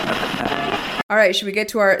All right, should we get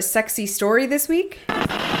to our sexy story this week?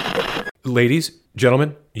 Ladies,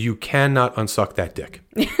 gentlemen, you cannot unsuck that dick.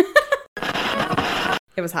 It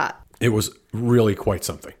was hot. It was really quite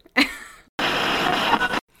something.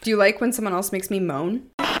 Do you like when someone else makes me moan?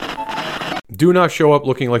 Do not show up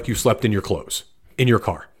looking like you slept in your clothes, in your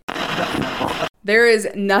car. There is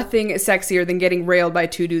nothing sexier than getting railed by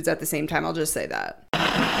two dudes at the same time. I'll just say that.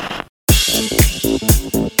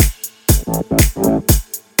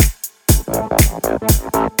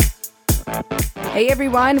 Hey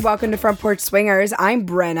everyone, welcome to Front Porch Swingers. I'm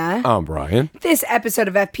Brenna. I'm Brian. This episode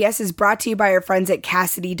of FPS is brought to you by our friends at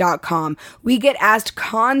Kasidie.com. We get asked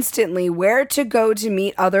constantly where to go to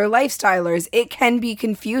meet other lifestylers. It can be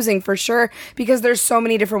confusing for sure because there's so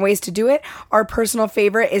many different ways to do it. Our personal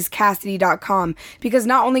favorite is Kasidie.com because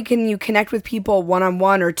not only can you connect with people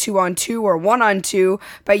one-on-one or two-on-two or one-on-two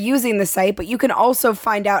by using the site, but you can also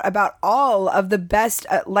find out about all of the best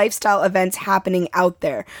lifestyle events happening out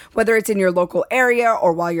there, whether it's in your local area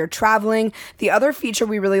or while you're traveling. The other feature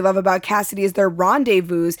we really love about Kasidie is their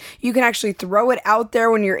rendezvous. You can actually throw it out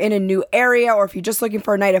there when you're in a new area or if you're just looking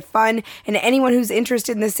for a night of fun, and anyone who's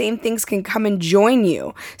interested in the same things can come and join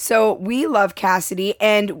you. So we love Kasidie,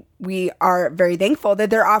 and we are very thankful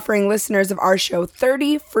that they're offering listeners of our show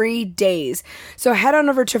 30 free days. So head on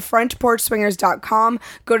over to frontporchswingers.com,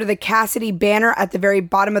 go to the Kasidie banner at the very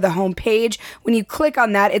bottom of the homepage. When you click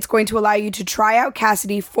on that, it's going to allow you to try out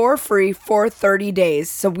Kasidie for free for 30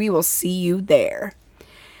 days. So we will see you there.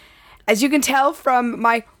 As you can tell from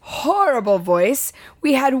my horrible voice,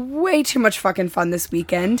 we had way too much fucking fun this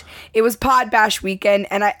weekend. It was Pod Bash weekend,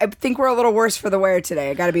 and I think we're a little worse for the wear today,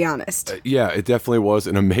 I gotta be honest. Yeah, it definitely was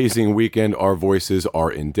an amazing weekend. Our voices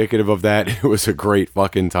are indicative of that. It was a great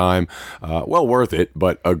fucking time. Well worth it,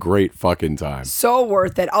 but a great fucking time. So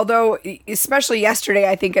worth it. Although, especially yesterday,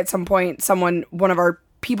 I think at some point, one of our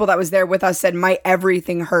people that was there with us said, my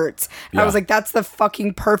everything hurts. Yeah. I was like, that's the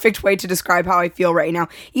fucking perfect way to describe how I feel right now.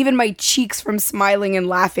 Even my cheeks from smiling and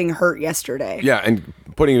laughing hurt yesterday. Yeah, and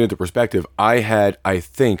putting it into perspective, I had, I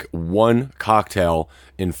think, one cocktail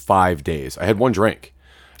in 5 days. I had one drink.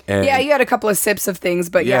 And yeah, you had a couple of sips of things,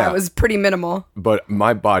 but yeah, it was pretty minimal. But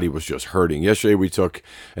my body was just hurting. Yesterday, we took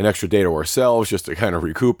an extra day to ourselves just to kind of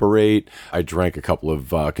recuperate. I drank a couple of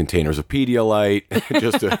containers of Pedialyte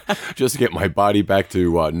just to get my body back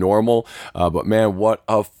to normal. But man, what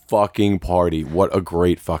a fucking party. What a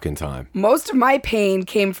great fucking time. Most of my pain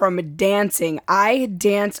came from dancing. I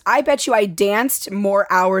bet you I danced more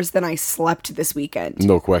hours than I slept this weekend.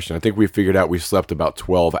 No question. I think we figured out we slept about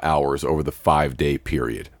 12 hours over the 5-day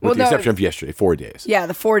period. With the exception of yesterday, 4 days. Yeah,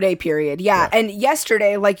 the 4-day period. Yeah. And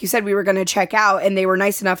yesterday, like you said, we were going to check out, and they were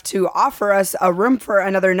nice enough to offer us a room for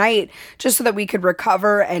another night just so that we could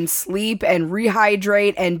recover and sleep and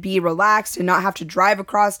rehydrate and be relaxed and not have to drive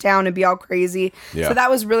across town and be all crazy. Yeah. So that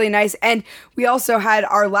was really nice. And we also had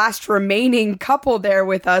our last remaining couple there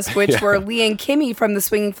with us, which were Lee and Kimmy from the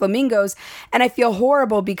Swinging Flamingos. And I feel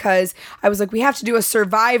horrible because I was like, we have to do a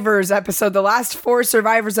Survivors episode. The last 4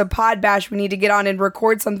 survivors of Pod Bash, we need to get on and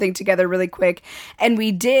record something together really quick. And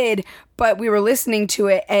we did, but we were listening to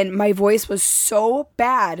it and my voice was so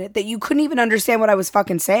bad that you couldn't even understand what I was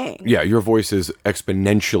fucking saying. Yeah, your voice is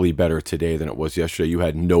exponentially better today than it was yesterday. You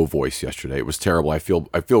had no voice yesterday. It was terrible. I feel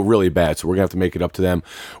really bad, so we're going to have to make it up to them.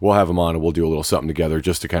 We'll have them on and we'll do a little something together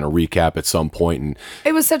just to kind of recap at some point. And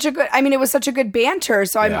it was such a good banter,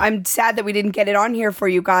 so I'm sad that we didn't get it on here for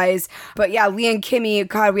you guys. But yeah, Lee and Kimmy,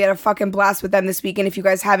 God, we had a fucking blast with them this weekend. If you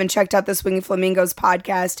guys haven't checked out the Swinging Flamingos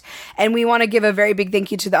podcast, and we want to give a very big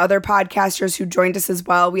thank you to the other podcasters who joined us as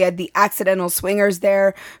well. We had the Accidental Swingers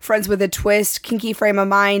there, Friends with a Twist, Kinky Frame of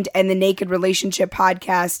Mind, and the Naked Relationship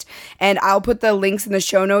podcast. And I'll put the links in the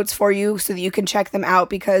show notes for you so that you can check them out,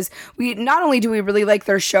 because we not only do we really like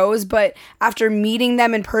their shows, but after meeting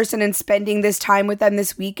them in person and spending this time with them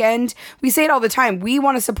this weekend, we say it all the time, we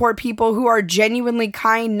want to support people who are genuinely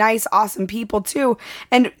kind, nice, awesome people too.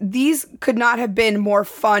 And these could not have been more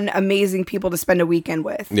fun, amazing people to spend a weekend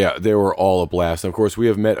with. Yeah, they were all a blast. And of course, we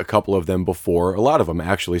have met a couple of them before. A lot of them,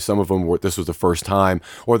 actually. Some of them, this was the first time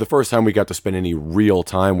we got to spend any real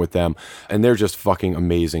time with them. And they're just fucking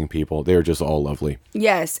amazing people. They're just all lovely.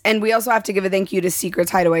 Yes. And we also have to give a thank you to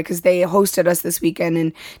Secrets Hideaway, because they hosted us this weekend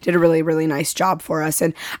and did a really, really nice job for us.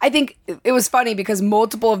 And I think it was funny because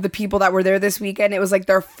multiple of the people that were there this weekend, it was like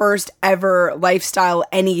their first ever lifestyle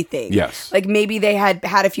anything. Yes. Like maybe they had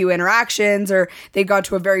a few interactions or they got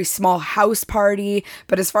to a very small house party.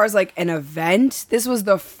 But as far as like an event, this was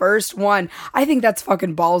the first first one. I think that's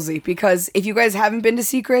fucking ballsy because if you guys haven't been to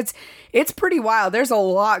Secrets, it's pretty wild. There's a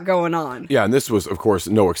lot going on. Yeah, and this was, of course,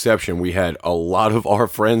 no exception. We had a lot of our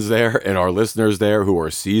friends there and our listeners there who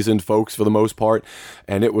are seasoned folks for the most part,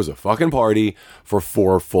 and it was a fucking party for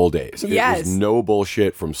 4 full days. Yes. It was no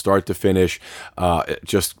bullshit from start to finish.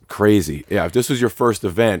 Just crazy. Yeah, if this was your first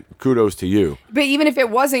event, kudos to you. But even if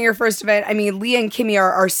it wasn't your first event, I mean, Leah and Kimmy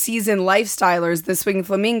are seasoned lifestylers, the Swing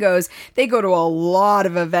Flamingos. They go to a lot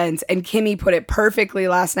of events, and Kimmy put it perfectly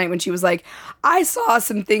last night when she was like, I saw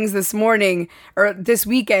some things this morning or this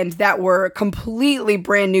weekend that were completely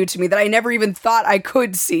brand new to me that I never even thought I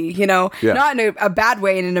could see, you know, not in a bad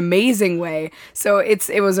way, in an amazing way. So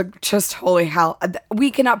it was just holy hell.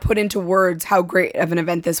 We cannot put into words how great of an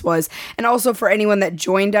event this was. And also for anyone that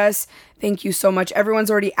joined us, thank you so much.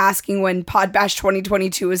 Everyone's already asking when Pod Bash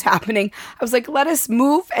 2022 is happening. I was like, let us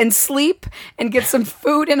move and sleep and get some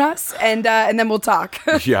food in us, and then we'll talk.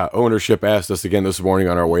 Yeah, ownership asked us again this morning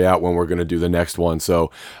on our way out when we're going to do the next one.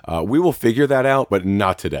 So we will figure that out, but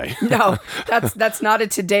not today. No, that's not a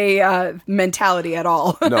today mentality at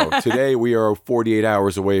all. No, today we are 48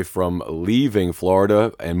 hours away from leaving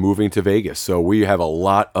Florida and moving to Vegas. So we have a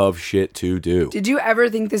lot of shit to do. Did you ever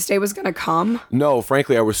think this day was going to come? No,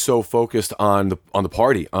 frankly, I was so focused on the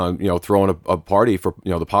party, on throwing a party for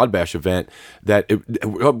the Pod Bash event, that it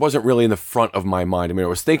wasn't really in the front of my mind. I mean, I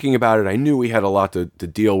was thinking about it. I knew we had a lot to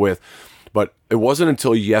deal with, but it wasn't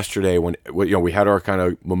until yesterday when we had our kind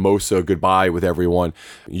of mimosa goodbye with everyone.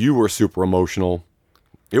 You were super emotional.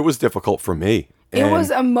 It was difficult for me. It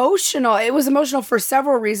was emotional. It was emotional for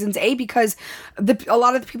several reasons. A, because a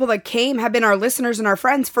lot of the people that came have been our listeners and our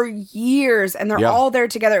friends for years, and they're all there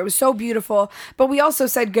together. It was so beautiful. But we also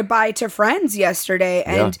said goodbye to friends yesterday.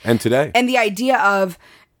 And today. And the idea of,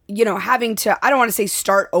 having to, I don't want to say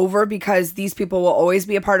start over, because these people will always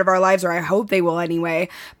be a part of our lives, or I hope they will anyway.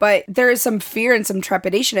 But there is some fear and some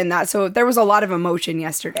trepidation in that. So there was a lot of emotion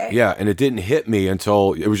yesterday. Yeah, and it didn't hit me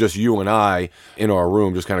until it was just you and I in our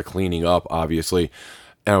room, just kind of cleaning up, obviously.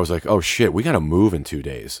 And I was like, oh shit, we got to move in 2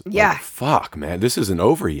 days. Yeah. Like, fuck, man, this isn't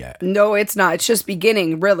over yet. No, it's not. It's just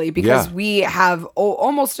beginning, really, because we have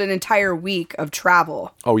almost an entire week of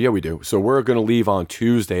travel. Oh, yeah, we do. So we're going to leave on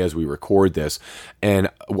Tuesday as we record this.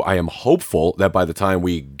 And I am hopeful that by the time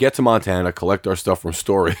we get to Montana, collect our stuff from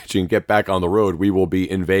storage, and get back on the road, we will be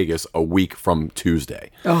in Vegas a week from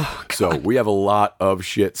Tuesday. Oh, God. So we have a lot of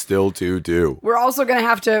shit still to do. We're also going to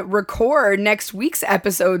have to record next week's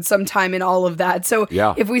episode sometime in all of that. So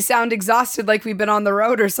if we sound exhausted like we've been on the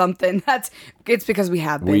road or something, it's because we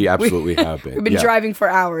have been. We absolutely have been. We've been driving for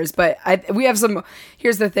hours, but we have some.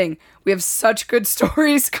 Here's the thing. We have such good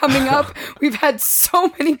stories coming up. We've had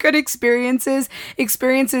so many good experiences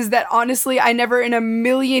that honestly I never in a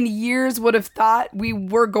million years would have thought we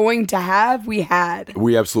were going to have. We had.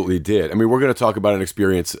 We absolutely did. I mean, we're going to talk about an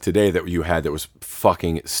experience today that you had that was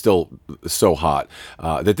fucking still so hot.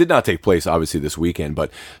 That did not take place, obviously, this weekend,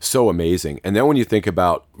 but so amazing. And then when you think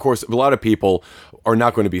about, of course, a lot of people are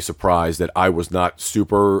not going to be surprised that I was not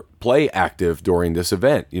super play active during this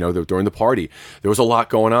event, during the party. There was a lot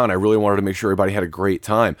going on. I really wanted to make sure everybody had a great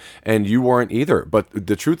time, and you weren't either. But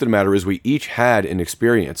the truth of the matter is we each had an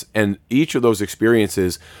experience, and each of those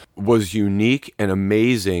experiences was unique and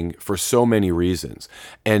amazing for so many reasons.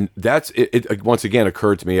 And that's it once again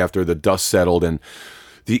occurred to me after the dust settled and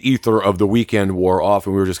the ether of the weekend wore off,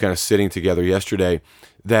 and we were just kind of sitting together yesterday,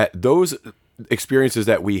 that those experiences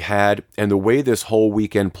that we had and the way this whole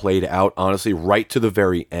weekend played out, honestly, right to the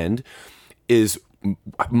very end, is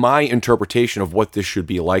my interpretation of what this should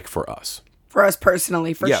be like for us. For us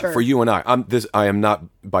personally, for sure. Yeah, for you and I. I am not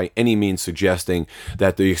by any means suggesting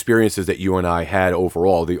that the experiences that you and I had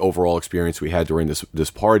overall, the overall experience we had during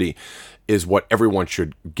this party, is what everyone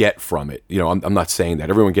should get from it. I'm not saying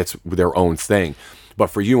that. Everyone gets their own thing. But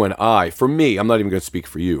for you and I, for me, I'm not even going to speak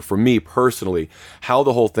for you. For me personally, how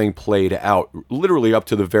the whole thing played out, literally up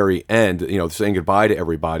to the very end, saying goodbye to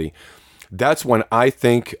everybody, that's when I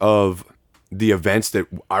think of the events that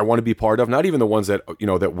I want to be part of. Not even the ones that,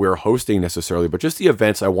 that we're hosting necessarily, but just the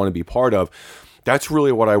events I want to be part of. That's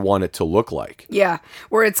really what I want it to look like. Yeah,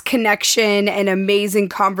 where it's connection and amazing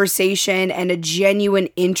conversation and a genuine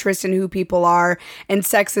interest in who people are. And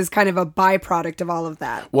sex is kind of a byproduct of all of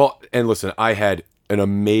that. Well, and listen, I had an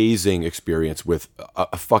amazing experience with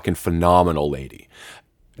a fucking phenomenal lady.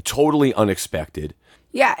 Totally unexpected.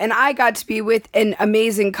 Yeah, and I got to be with an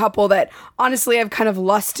amazing couple that honestly I've kind of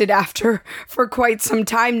lusted after for quite some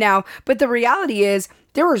time now. But the reality is,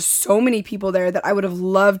 there were so many people there that I would have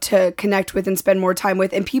loved to connect with and spend more time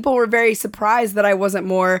with. And people were very surprised that I wasn't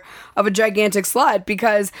more of a gigantic slut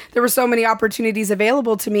because there were so many opportunities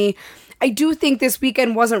available to me. I do think this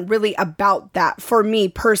weekend wasn't really about that for me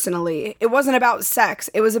personally. It wasn't about sex.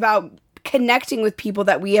 It was about connecting with people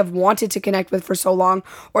that we have wanted to connect with for so long,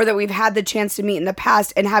 or that we've had the chance to meet in the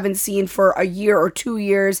past and haven't seen for a year or 2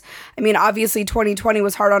 years. I mean, obviously 2020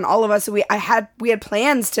 was hard on all of us. So we had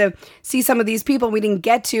plans to see some of these people we didn't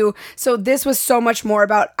get to. So this was so much more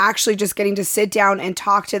about actually just getting to sit down and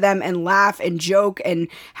talk to them and laugh and joke and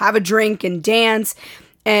have a drink and dance.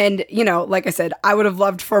 And, you know, like I said, I would have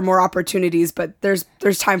loved for more opportunities, but there's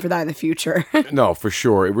time for that in the future. No, for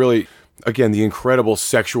sure. It really, again, the incredible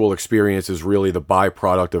sexual experience is really the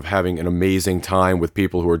byproduct of having an amazing time with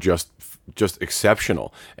people who are just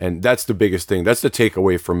exceptional. And that's the biggest thing. That's the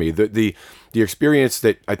takeaway for me. The experience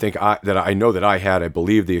that I know that I had, I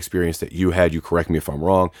believe the experience that you had, you correct me if I'm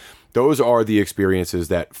wrong, those are the experiences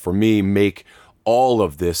that for me make all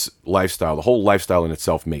of this lifestyle, the whole lifestyle in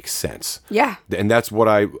itself makes sense. Yeah. And that's what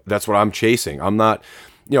I'm chasing. I'm not,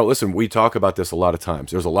 listen, we talk about this a lot of times.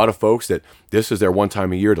 There's a lot of folks that this is their one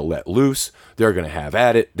time a year to let loose. They're going to have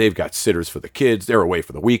at it. They've got sitters for the kids. They're away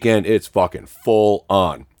for the weekend. It's fucking full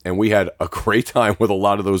on. And we had a great time with a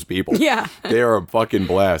lot of those people. Yeah. They are a fucking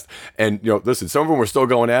blast. And, listen, some of them were still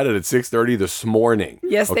going at it at 6:30 this morning.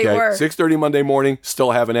 Yes, they were. 6:30 Monday morning,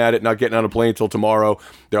 still having at it, not getting on a plane until tomorrow.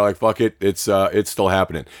 They're like, fuck it, it's still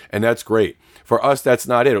happening. And that's great. For us, that's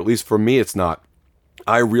not it. At least for me, it's not.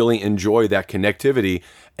 I really enjoy that connectivity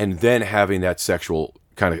and then having that sexual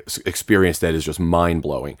kind of experience that is just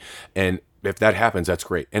mind-blowing. And if that happens, that's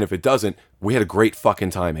great. And if it doesn't, we had a great fucking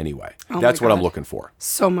time anyway. That's what I'm looking for.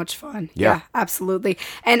 So much fun. Yeah, absolutely.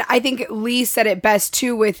 And I think Lee said it best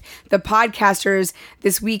too with the podcasters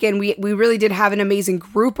this weekend. We really did have an amazing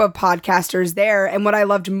group of podcasters there. And what I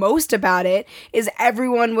loved most about it is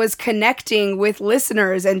everyone was connecting with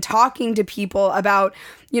listeners and talking to people about,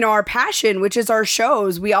 our passion, which is our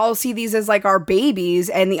shows. We all see these as like our babies,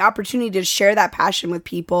 and the opportunity to share that passion with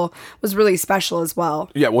people was really special as well.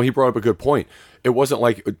 Yeah, well, he brought up a good point. It wasn't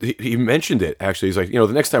like, he mentioned it, actually. He's like, the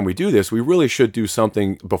next time we do this, we really should do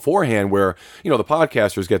something beforehand where, the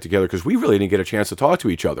podcasters get together, because we really didn't get a chance to talk to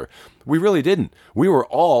each other. We really didn't. We were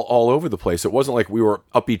all over the place. It wasn't like we were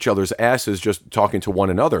up each other's asses just talking to one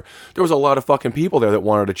another. There was a lot of fucking people there that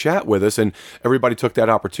wanted to chat with us, and everybody took that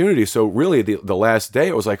opportunity. So really, the last day,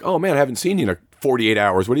 it was like, oh man, I haven't seen you in 48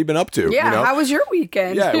 hours. What have you been up to? Yeah, how was your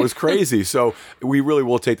weekend? Yeah, it was crazy. So we really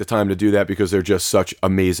will take the time to do that because they're just such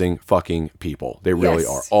amazing fucking people. They really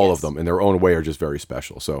are. All of them in their own way are just very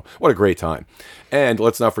special. So what a great time. And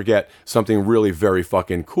let's not forget something really very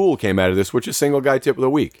fucking cool came out of this, which is Single Guy Tip of the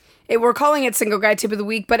Week. We're calling it Single Guy Tip of the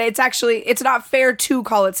Week, but it's not fair to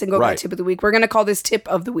call it Single Guy Tip of the Week. We're going to call this Tip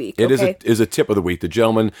of the Week. It is a tip of the week. The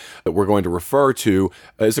gentleman that we're going to refer to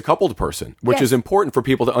is a coupled person, which is important for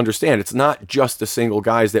people to understand. It's not just the single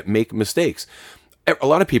guys that make mistakes. A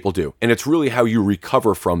lot of people do, and it's really how you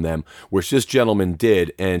recover from them, which this gentleman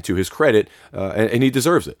did, and to his credit, and he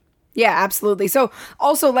deserves it. Yeah, absolutely. So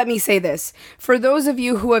also let me say this. For those of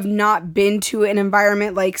you who have not been to an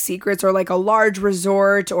environment like Secrets or like a large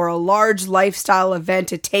resort or a large lifestyle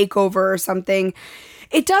event, a takeover or something,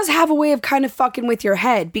 it does have a way of kind of fucking with your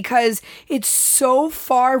head because it's so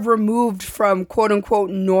far removed from quote unquote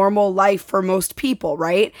normal life for most people,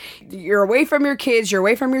 right? You're away from your kids, you're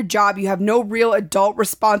away from your job, you have no real adult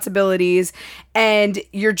responsibilities, and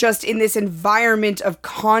you're just in this environment of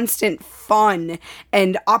constant fun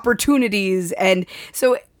and opportunities. And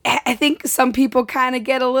so I think some people kind of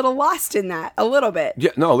get a little lost in that, a little bit. Yeah,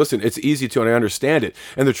 no, listen, it's easy to, and I understand it.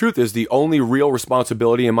 And the truth is, the only real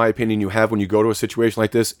responsibility, in my opinion, you have when you go to a situation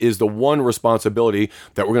like this is the one responsibility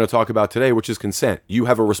that we're going to talk about today, which is consent. You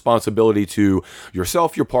have a responsibility to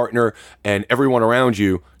yourself, your partner, and everyone around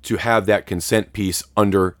you to have that consent piece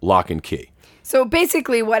under lock and key. So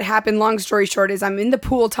basically what happened, long story short, is I'm in the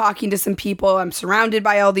pool talking to some people. I'm surrounded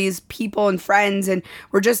by all these people and friends, and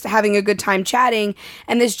we're just having a good time chatting.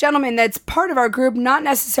 And this gentleman that's part of our group, not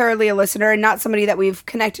necessarily a listener and not somebody that we've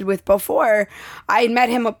connected with before, I had met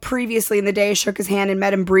him previously in the day, shook his hand and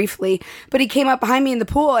met him briefly. But he came up behind me in the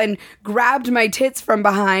pool and grabbed my tits from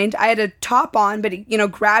behind. I had a top on, but he,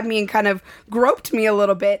 grabbed me and kind of groped me a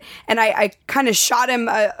little bit. And I kind of shot him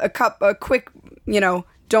a quick,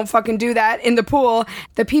 don't fucking do that in the pool.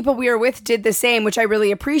 The people we were with did the same, which I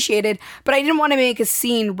really appreciated, but I didn't want to make a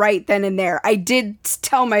scene right then and there. I did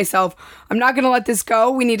tell myself, I'm not going to let this go.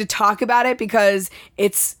 We need to talk about it because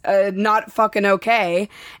it's not fucking okay.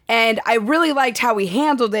 And I really liked how we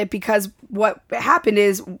handled it, because what happened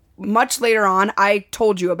is, much later on, I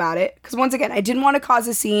told you about it, because once again, I didn't want to cause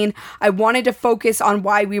a scene. I wanted to focus on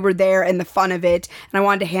why we were there and the fun of it, and I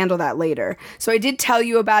wanted to handle that later. So I did tell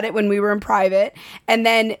you about it when we were in private, and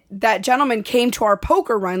then that gentleman came to our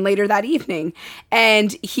poker run later that evening,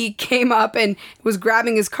 and he came up and was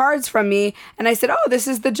grabbing his cards from me, and I said, oh, this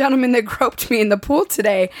is the gentleman that groped me in the pool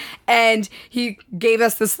today, and he gave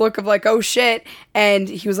us this look of like, oh shit, and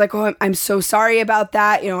he was like, oh, I'm so sorry about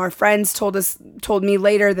that. You know, our friends told me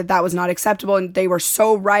later that was not acceptable, and they were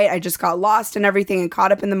so right. I just got lost and everything and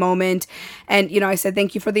caught up in the moment. And, you know, I said,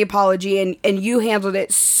 thank you for the apology. And you handled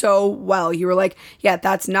it so well. You were like, yeah,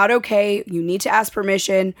 that's not okay. You need to ask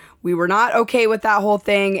permission. We were not okay with that whole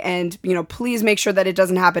thing. And, you know, please make sure that it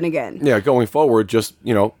doesn't happen again. Yeah, going forward, just,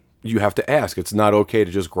 you know, you have to ask. It's not okay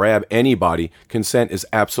to just grab anybody. Consent is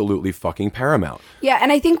absolutely fucking paramount. Yeah,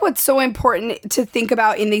 and I think what's so important to think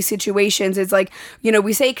about in these situations is, like, you know,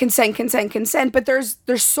 we say consent, but there's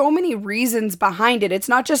so many reasons behind it. It's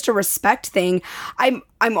not just a respect thing.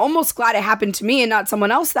 I'm almost glad it happened to me and not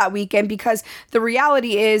someone else that weekend, because the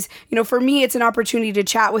reality is, you know, for me, it's an opportunity to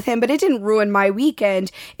chat with him, but it didn't ruin my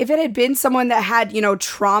weekend. If it had been someone that had, you know,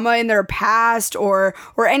 trauma in their past or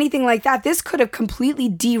anything like that, this could have completely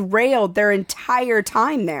derailed their entire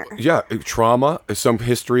time there. Yeah, trauma, some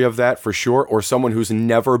history of that for sure, or someone who's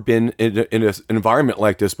never been in an environment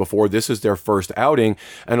like this before. This is their first outing,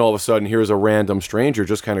 and all of a sudden, here's a random stranger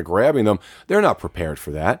just kind of grabbing them. They're not prepared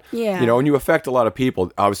for that. Yeah. You know, and you affect a lot of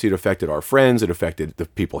people. Obviously, it affected our friends. It affected the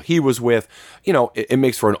people he was with. You know, it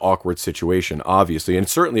makes for an awkward situation, obviously. And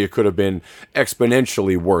certainly it could have been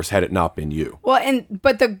exponentially worse had it not been you. Well,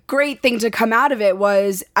 but the great thing to come out of it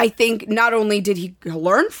was, I think not only did he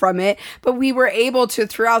learn from it, but we were able to,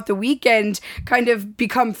 throughout the weekend, kind of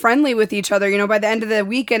become friendly with each other. You know, by the end of the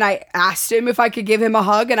weekend, I asked him if I could give him a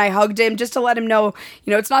hug, and I hugged him just to let him know,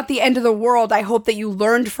 you know, it's not the end of the world. I hope that you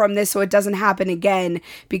learned from this so it doesn't happen again,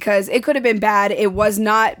 because it could have been bad. It was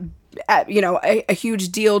not, you know, a huge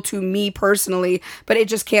deal to me personally, but it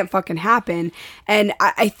just can't fucking happen. And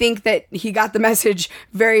I think that he got the message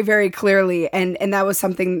very, very clearly, and that was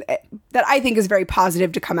something that I think is very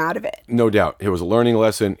positive to come out of it. No doubt. It was a learning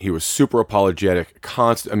lesson. He was super apologetic,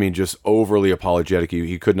 just overly apologetic.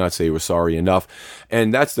 He could not say he was sorry enough.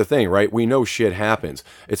 And that's the thing, right? We know shit happens.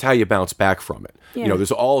 It's how you bounce back from it. Yeah. You know,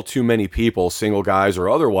 there's all too many people, single guys or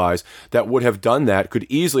otherwise, that would have done that, could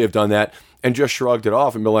easily have done that, and just shrugged it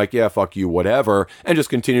off and been like, yeah, fuck you, whatever, and just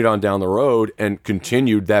continued on down the road and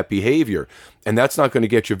continued that behavior. And that's not going to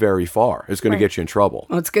get you very far. It's going to get you in trouble.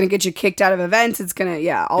 Well, it's going to get you kicked out of events. It's going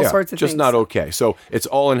to, all sorts of just things. Just not okay. So it's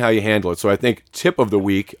all in how you handle it. So I think tip of the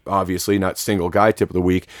week, obviously, not single guy tip of the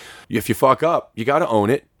week, if you fuck up, you got to own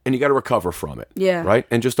it and you got to recover from it. Yeah. Right?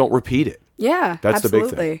 And just don't repeat it. Yeah, that's absolutely.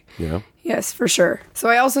 the big thing. You know? Yes, for sure. So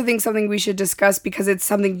I also think something we should discuss, because it's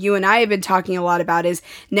something you and I have been talking a lot about, is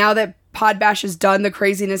now that Podbash is done, the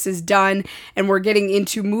craziness is done, and we're getting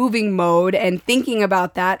into moving mode and thinking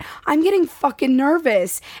about that, I'm getting fucking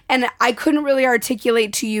nervous. And I couldn't really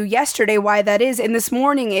articulate to you yesterday why that is. And this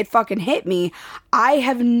morning it fucking hit me. I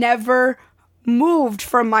have never moved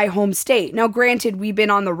from my home state. Now, granted, we've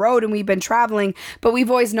been on the road and we've been traveling, but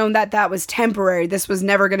we've always known that that was temporary. This was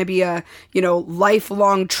never going to be a, you know,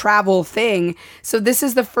 lifelong travel thing. So this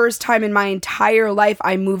is the first time in my entire life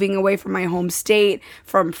I'm moving away from my home state,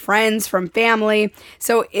 from friends, from family.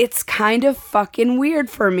 So it's kind of fucking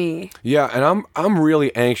weird for me. Yeah, and I'm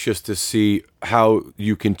really anxious to see how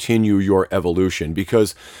you continue your evolution,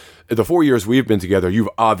 because the 4 years we've been together, you've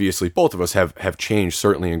obviously, both of us have changed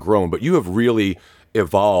certainly and grown, but you have really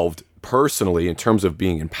evolved personally in terms of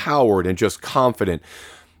being empowered and just confident.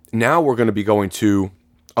 Now we're going to be going to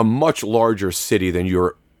a much larger city than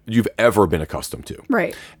you've ever been accustomed to.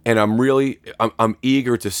 Right. And I'm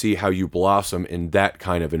eager to see how you blossom in that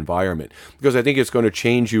kind of environment, because I think it's going to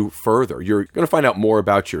change you further. You're going to find out more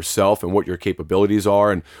about yourself and what your capabilities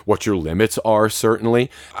are and what your limits are, certainly.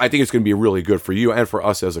 I think it's going to be really good for you and for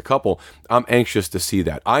us as a couple. I'm anxious to see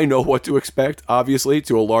that. I know what to expect, obviously,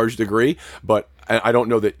 to a large degree, but I don't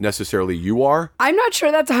know that necessarily you are. I'm not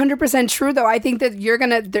sure that's 100% true, though. I think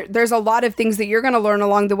that there's a lot of things that you're going to learn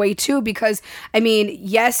along the way, too, because, I mean,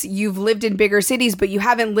 yes, you've lived in bigger cities, but you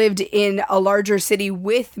haven't lived in a larger city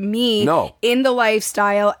with me. No. In the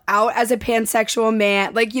lifestyle, out as a pansexual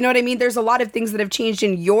man. Like, you know what I mean? There's a lot of things that have changed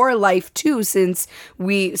in your life, too, since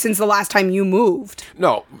the last time you moved.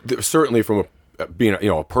 No, certainly from being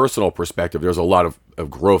a personal perspective, there's a lot of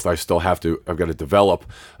growth I've got to develop,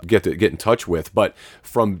 get in touch with. But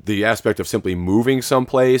from the aspect of simply moving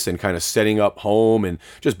someplace and kind of setting up home and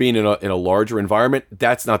just being in a larger environment,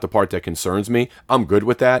 that's not the part that concerns me. I'm good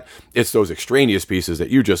with that. It's those extraneous pieces that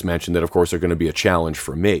you just mentioned that, of course, are going to be a challenge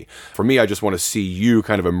for me. For me, I just want to see you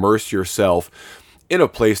kind of immerse yourself in a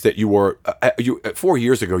place that you were, 4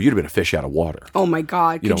 years ago, you'd have been a fish out of water. Oh my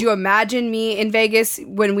God. Could you imagine me in Vegas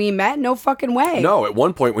when we met? No fucking way. No, at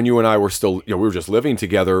one point when you and I were still, we were just living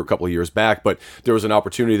together a couple of years back, but there was an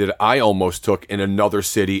opportunity that I almost took in another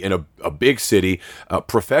city, in a big city,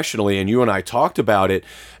 professionally, and you and I talked about it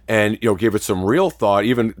and, gave it some real thought,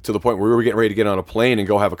 even to the point where we were getting ready to get on a plane and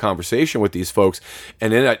go have a conversation with these folks.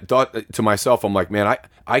 And then I thought to myself, I'm like, man,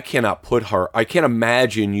 I can't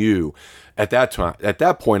imagine you. At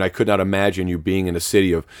that point, I could not imagine you being in a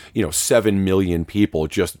city of, 7 million people,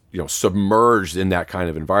 just, submerged in that kind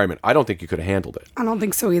of environment. I don't think you could have handled it. I don't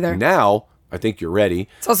think so either. Now, I think you're ready.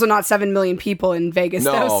 It's also not 7 million people in Vegas,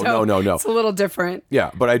 though. No. It's a little different. Yeah,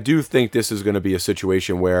 but I do think this is going to be a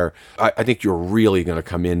situation where I think you're really going to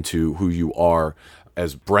come into who you are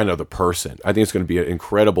as Brenna the person. I think it's going to be an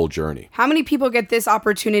incredible journey. How many people get this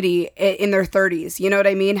opportunity in their 30s? You know what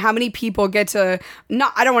I mean? How many people get to,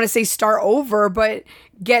 I don't want to say start over, but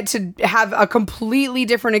get to have a completely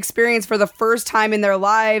different experience for the first time in their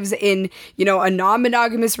lives in, a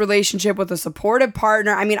non-monogamous relationship with a supportive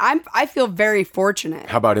partner. I mean, I feel very fortunate.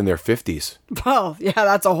 How about in their 50s? Well, yeah,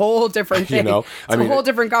 that's a whole different thing. It's a whole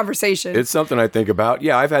different conversation. It's something I think about.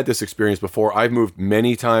 Yeah, I've had this experience before. I've moved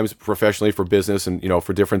many times professionally for business and,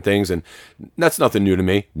 for different things. And that's nothing new to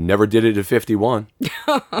me. Never did it at 51.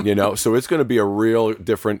 So it's going to be a real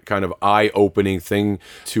different kind of eye-opening thing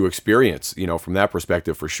to experience, from that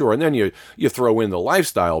perspective for sure. And then you throw in the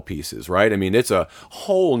lifestyle pieces, right? I mean, it's a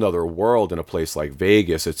whole nother world in a place like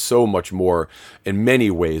Vegas. It's so much more, in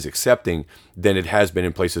many ways, accepting than it has been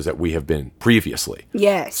in places that we have been previously.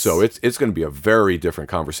 Yes. So it's going to be a very different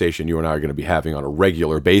conversation you and I are going to be having on a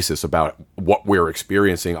regular basis about what we're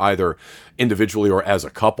experiencing, either individually or as a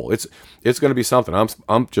couple. It's going to be something.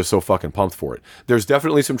 I'm just so fucking pumped for it. There's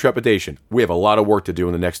definitely some trepidation. We have a lot of work to do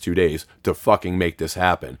in the next 2 days to fucking make this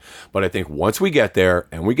happen. But I think once we get there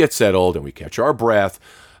and we get settled and we catch our breath,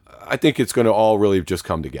 I think it's going to all really just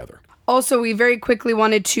come together. Also, we very quickly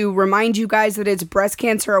wanted to remind you guys that it's Breast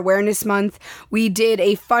Cancer Awareness Month. We did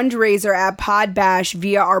a fundraiser at Pod Bash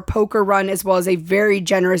via our poker run, as well as a very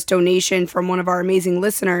generous donation from one of our amazing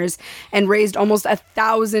listeners, and raised almost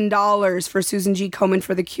 $1,000 for Susan G. Komen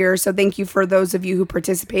for the Cure. So thank you for those of you who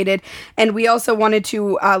participated. And we also wanted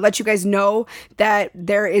to let you guys know that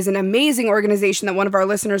there is an amazing organization that one of our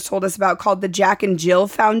listeners told us about called the Jack and Jill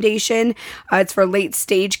Foundation. It's for late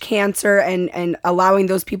stage cancer and allowing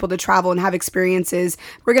those people to travel and have experiences.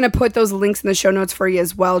 We're going to put those links in the show notes for you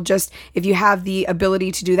as well. Just if you have the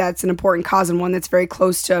ability to do that, it's an important cause and one that's very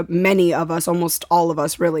close to many of us, almost all of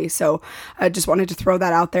us, really. So I just wanted to throw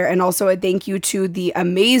that out there. And also a thank you to the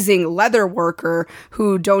amazing leather worker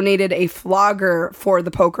who donated a flogger for the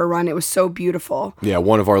poker run. It was so beautiful. Yeah,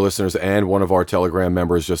 one of our listeners and one of our Telegram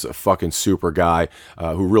members, just a fucking super guy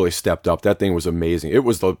who really stepped up. That thing was amazing. It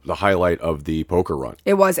was the highlight of the poker run.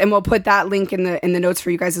 It was. And we'll put that link in the notes for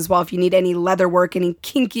you guys as well. If you need any leather work, any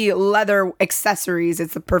kinky leather accessories,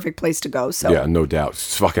 it's the perfect place to go. So yeah, no doubt.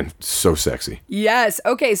 It's fucking so sexy. Yes.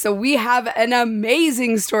 Okay, so we have an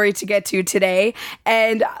amazing story to get to today.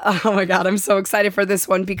 And oh my God, I'm so excited for this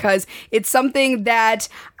one because it's something that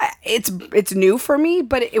it's new for me,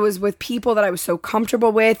 but it was with people that I was so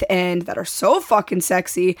comfortable with and that are so fucking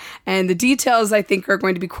sexy. And the details, I think, are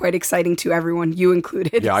going to be quite exciting to everyone, you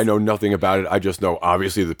included. Yeah, I know nothing about it. I just know,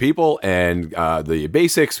 obviously, the people and the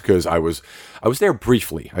basics because I was there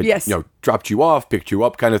briefly. Yes. Dropped you off, picked you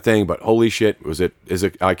up kind of thing, but holy shit,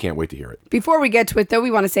 I can't wait to hear it. Before we get to it, though,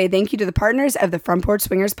 we want to say thank you to the partners of the Front Porch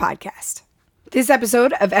Swingers podcast. This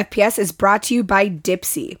episode of FPS is brought to you by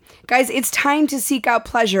Dipsea. Guys, it's time to seek out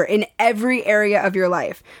pleasure in every area of your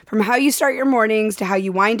life. From how you start your mornings to how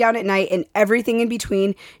you wind down at night and everything in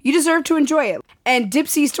between, you deserve to enjoy it. And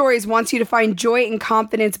Dipsea Stories wants you to find joy and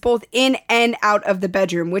confidence both in and out of the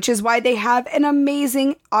bedroom, which is why they have an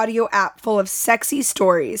amazing audio app full of sexy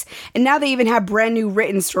stories. And now they even have brand new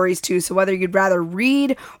written stories too, so whether you'd rather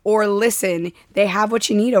read or listen, they have what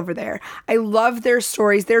you need over there. I love their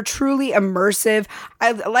stories. They're truly immersive.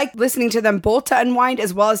 I like listening to them both to unwind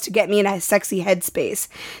as well as to get me in a sexy headspace.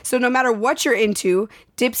 So no matter what you're into,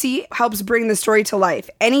 Dipsea helps bring the story to life,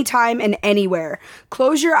 anytime and anywhere.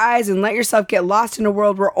 Close your eyes and let yourself get lost in a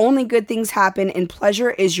world where only good things happen and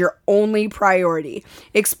pleasure is your only priority.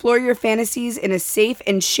 Explore your fantasies in a safe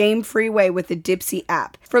and shame-free way with the Dipsea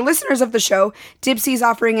app. For listeners of the show, Dipsea is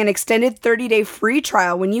offering an extended 30-day free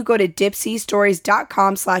trial when you go to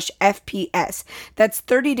dipseastories.com/FPS. That's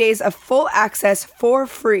 30 days of full access for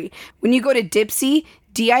free. When you go to Dipsea,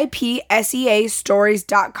 DIPSEA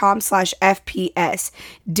stories.com/FPS.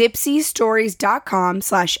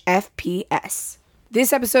 Dipseastories.com/FPS.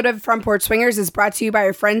 This episode of Front Porch Swingers is brought to you by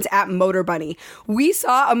our friends at Motor Bunny. We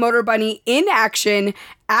saw a Motor Bunny in action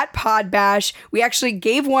at Pod Bash. We actually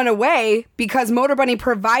gave one away because Motor Bunny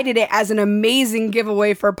provided it as an amazing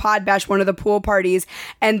giveaway for Pod Bash, one of the pool parties.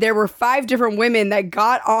 And there were 5 different women that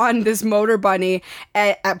got on this Motor Bunny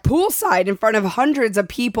at poolside in front of hundreds of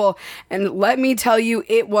people. And let me tell you,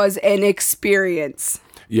 it was an experience.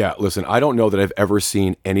 Yeah, listen, I don't know that I've ever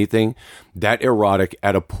seen anything that erotic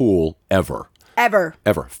at a pool ever. Ever.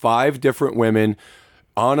 5 different women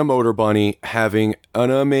on a Motor Bunny having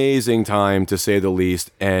an amazing time, to say the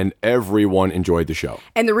least, and everyone enjoyed the show.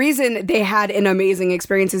 And the reason they had an amazing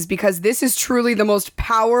experience is because this is truly the most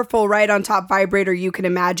powerful right-on-top vibrator you can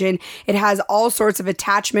imagine. It has all sorts of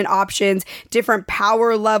attachment options, different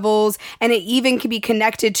power levels, and it even can be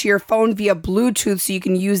connected to your phone via Bluetooth, so you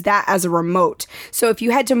can use that as a remote. So if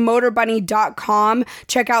you head to motorbunny.com,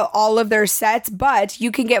 check out all of their sets, but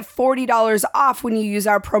you can get $40 off when you use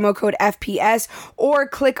our promo code FPS, or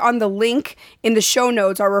click on the link in the show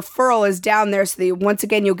notes. Our referral is down there, so that once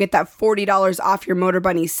again, you'll get that $40 off your Motor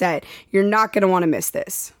Bunny set. You're not going to want to miss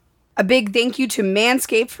this. A big thank you to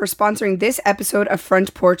Manscaped for sponsoring this episode of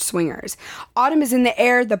Front Porch Swingers. Autumn is in the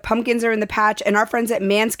air, the pumpkins are in the patch, and our friends at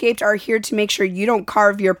Manscaped are here to make sure you don't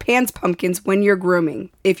carve your pants pumpkins when you're grooming,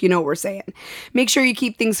 if you know what we're saying. Make sure you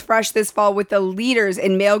keep things fresh this fall with the leaders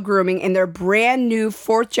in male grooming in their brand new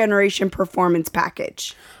 4th generation performance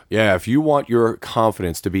package. Yeah, if you want your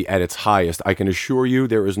confidence to be at its highest, I can assure you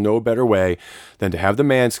there is no better way than to have the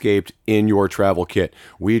Manscaped in your travel kit.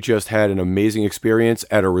 We just had an amazing experience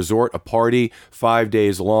at a resort, a party, 5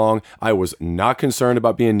 days long. I was not concerned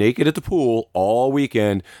about being naked at the pool all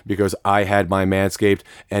weekend because I had my Manscaped,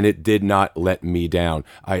 and it did not let me down.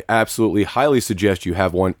 I absolutely highly suggest you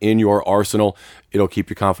have one in your arsenal. It'll keep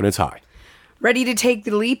your confidence high. Ready to take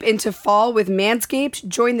the leap into fall with Manscaped?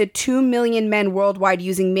 Join the 2 million men worldwide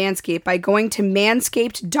using Manscaped by going to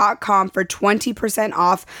manscaped.com for 20%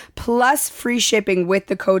 off plus free shipping with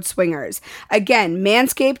the code SWINGERS. Again,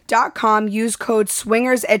 manscaped.com, use code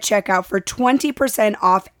SWINGERS at checkout for 20%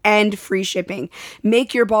 off and free shipping.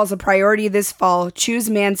 Make your balls a priority this fall. Choose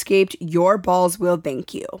Manscaped. Your balls will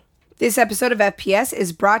thank you. This episode of FPS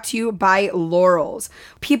is brought to you by Lorals.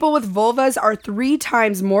 People with vulvas are 3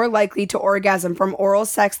 times more likely to orgasm from oral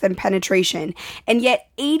sex than penetration, and yet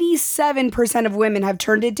 87% of women have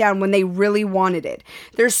turned it down when they really wanted it.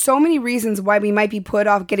 There's so many reasons why we might be put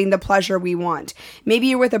off getting the pleasure we want. Maybe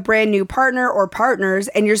you're with a brand new partner or partners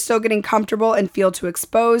and you're still getting comfortable and feel too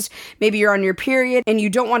exposed. Maybe you're on your period and you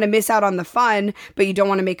don't want to miss out on the fun, but you don't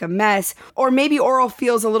want to make a mess. Or maybe oral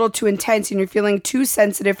feels a little too intense and you're feeling too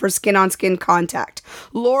sensitive for skin-on-skin contact.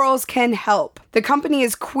 Lorals can help. The company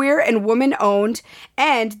is queer and woman-owned,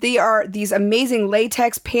 and they are these amazing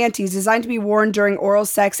latex panties designed to be worn during oral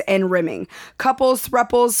sex and rimming. Couples,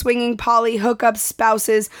 throuples, swinging, poly, hookups,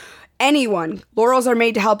 spouses, anyone. Lorals are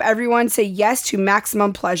made to help everyone say yes to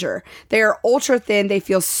maximum pleasure. They are ultra thin. They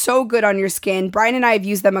feel so good on your skin. Brian and I have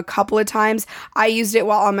used them a couple of times. I used it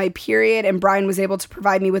while on my period, and Brian was able to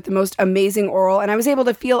provide me with the most amazing oral, and I was able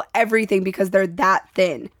to feel everything because they're that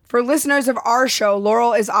thin. For listeners of our show,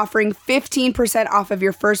 Loral is offering 15% off of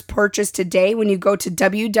your first purchase today when you go to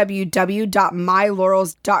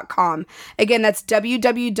www.mylorals.com. Again, that's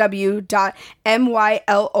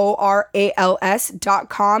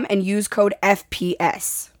www.mylorals.com and use code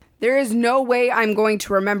FPS. There is no way I'm going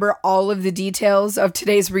to remember all of the details of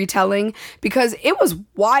today's retelling because it was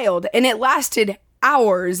wild and it lasted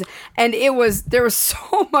hours, and there was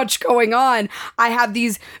so much going on. I have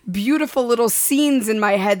these beautiful little scenes in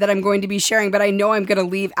my head that I'm going to be sharing, but I know I'm going to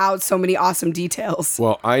leave out so many awesome details.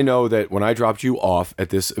 Well, I know that when I dropped you off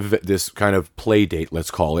at this kind of play date,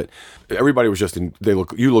 let's call it, everybody was just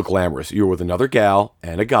you look glamorous. You were with another gal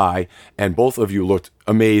and a guy, and both of you looked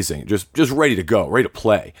amazing, just ready to go, ready to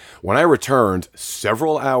play. When I returned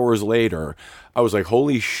several hours later, I was like,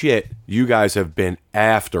 holy shit, you guys have been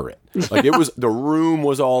after it. Like it was, the room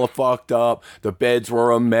was all fucked up. The beds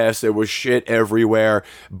were a mess. There was shit everywhere.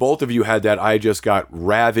 Both of you had that I just got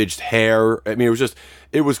ravaged hair. I mean,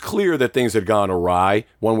 it was clear that things had gone awry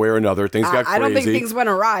one way or another. Things got crazy. I don't think things went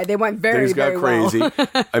awry. They went very well. Things got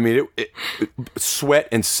crazy. I mean, sweat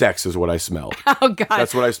and sex is what I smelled. Oh, God.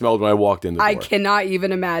 That's what I smelled when I walked in the door. I cannot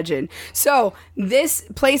even imagine. So this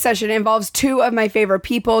play session involves two of my favorite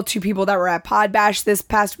people, two people that were at Pod Bash this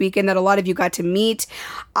past weekend that a lot of you got to meet.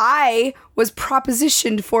 I was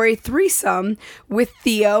propositioned for a threesome with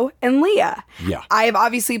Theo and Leah. Yeah. I have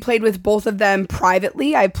obviously played with both of them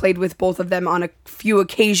privately. I've played with both of them on a few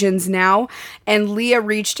occasions now. And Leah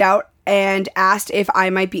reached out and asked if I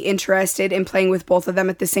might be interested in playing with both of them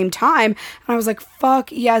at the same time. And I was like,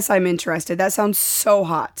 fuck, yes, I'm interested. That sounds so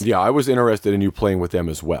hot. Yeah, I was interested in you playing with them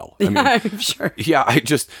as well. I mean, I'm sure. Yeah,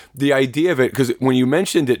 the idea of it, because when you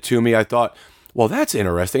mentioned it to me, I thought, well, that's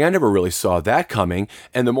interesting. I never really saw that coming.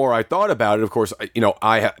 And the more I thought about it, of course,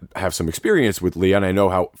 I have some experience with Leah, and I know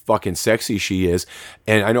how fucking sexy she is.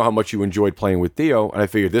 And I know how much you enjoyed playing with Theo. And I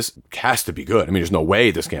figured this has to be good. I mean, there's no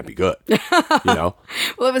way this can't be good. Well,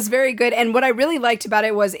 it was very good. And what I really liked about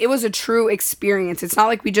it was a true experience. It's not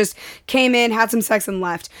like we just came in, had some sex, and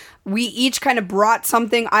left. We each kind of brought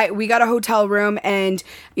something. We got a hotel room, and,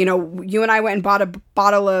 you and I went and bought a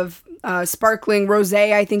bottle of sparkling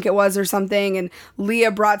rosé, I think it was, or something, and Leah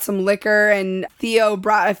brought some liquor, and Theo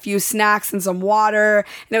brought a few snacks and some water,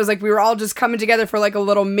 and it was like we were all just coming together for like a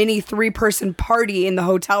little mini 3-person party in the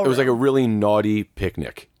hotel room. It was like a really naughty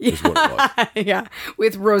picnic is what it was. Yeah,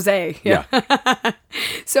 with rosé. Yeah.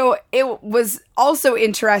 So it was also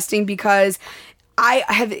interesting because I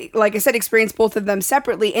have, like I said, experienced both of them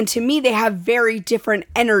separately, and to me they have very different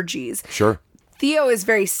energies. Sure. Theo is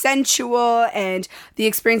very sensual, and the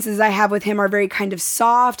experiences I have with him are very kind of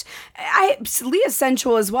soft. Leah's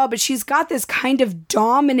sensual as well, but she's got this kind of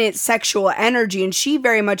dominant sexual energy, and she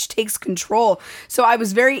very much takes control. So I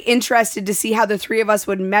was very interested to see how the three of us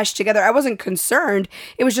would mesh together. I wasn't concerned.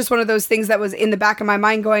 It was just one of those things that was in the back of my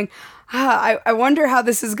mind going, I wonder how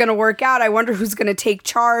this is going to work out. I wonder who's going to take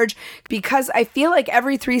charge, because I feel like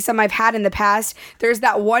every threesome I've had in the past, there's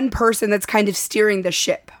that one person that's kind of steering the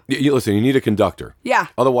ship. Listen, you need a conductor. Yeah.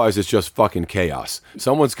 Otherwise, it's just fucking chaos.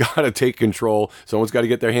 Someone's got to take control. Someone's got to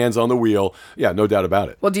get their hands on the wheel. Yeah, no doubt about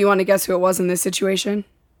it. Well, do you want to guess who it was in this situation?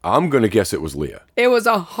 I'm going to guess it was Leah. It was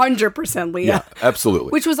 100% Leah. Yeah, absolutely.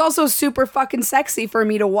 Which was also super fucking sexy for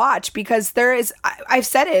me to watch, because I've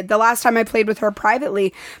said it the last time I played with her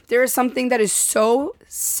privately, there is something that is so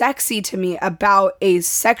sexy to me about a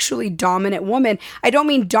sexually dominant woman. I don't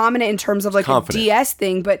mean dominant in terms of like confident. A DS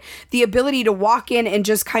thing, but the ability to walk in and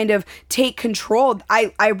just kind of take control.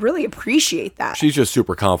 I really appreciate that. She's just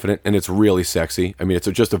super confident, and it's really sexy. I mean, it's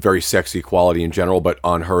just a very sexy quality in general, but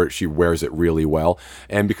on her, she wears it really well.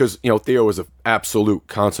 And because, Theo is an absolute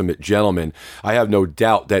consummate gentleman, I have no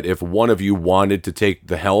doubt that if one of you wanted to take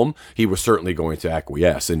the helm, he was certainly going to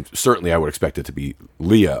acquiesce. And certainly I would expect it to be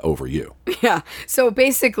Leah over you. Yeah. So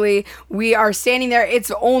basically, we are standing there. It's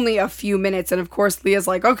only a few minutes. And of course, Leah's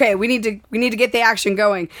like, okay, we need to get the action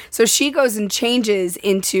going. So she goes and changes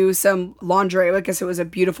into some lingerie. I guess it was a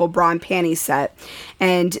beautiful bra and panties set.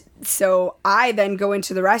 And so I then go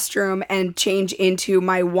into the restroom and change into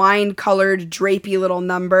my wine-colored drapey little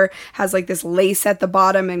number. Has like this lace at the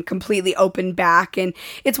bottom and completely open back. And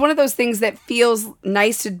it's one of those things that feels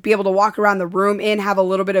nice to be able to walk around the room in, have a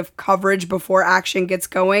little bit of coverage before action gets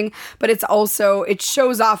going. But it's also, it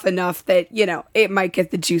shows off enough that, it might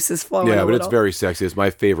get the juices flowing a but little. It's very sexy. It's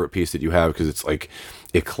my favorite piece that you have, because it's like,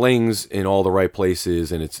 it clings in all the right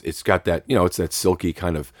places, and it's got that, it's that silky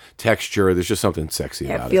kind of texture. There's just something sexy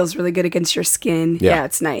about it. It feels really good against your skin. Yeah,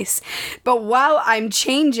 it's nice. But while I'm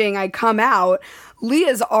changing, I come out.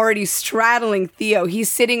 Leah's already straddling Theo. He's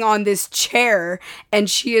sitting on this chair, and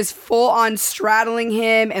she is full on straddling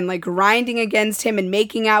him and like grinding against him and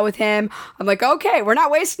making out with him. I'm like, okay, we're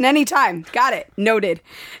not wasting any time. Got it. Noted.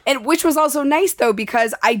 And which was also nice though,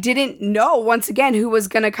 because I didn't know, once again, who was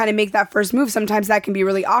going to kind of make that first move. Sometimes that can be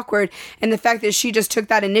really awkward. And the fact that she just took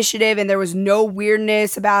that initiative and there was no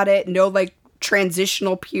weirdness about it, no like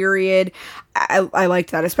transitional period. I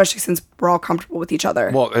liked that, especially since we're all comfortable with each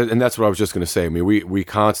other. Well, and that's what I was just going to say. I mean, we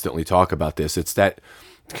constantly talk about this. It's that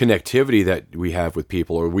connectivity that we have with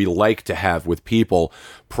people, or we like to have with people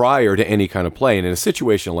prior to any kind of play. And in a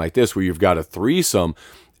situation like this, where you've got a threesome,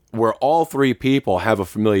 where all three people have a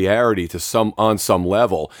familiarity on some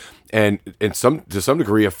level, and to some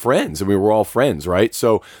degree of friends. I mean, we're all friends, right?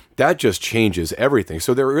 So that just changes everything.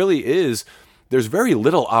 So there really is there's very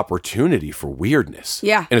little opportunity for weirdness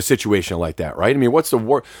Yeah. in a situation like that, right? I mean, what's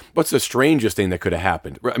the strangest thing that could have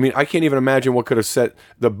happened? I mean, I can't even imagine what could have set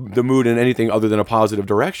the mood in anything other than a positive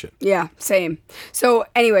direction. Yeah, same. So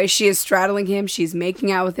anyway, she is straddling him. She's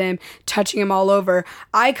making out with him, touching him all over.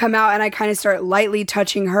 I come out and I kind of start lightly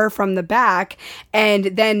touching her from the back. And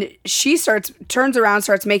then she turns around,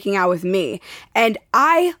 starts making out with me. And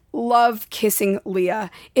I love kissing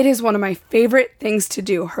Leah. It is one of my favorite things to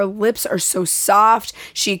do. Her lips are so soft.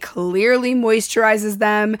 She clearly moisturizes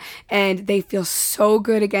them and they feel so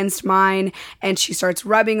good against mine. And she starts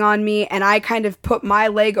rubbing on me and I kind of put my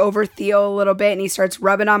leg over Theo a little bit and he starts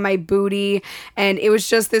rubbing on my booty. And it was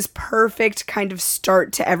just this perfect kind of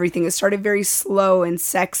start to everything. It started very slow and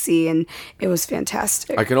sexy and it was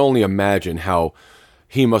fantastic. I can only imagine how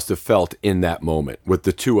he must have felt in that moment with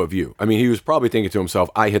the two of you. I mean, he was probably thinking to himself,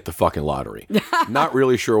 I hit the fucking lottery. Not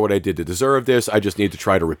really sure what I did to deserve this. I just need to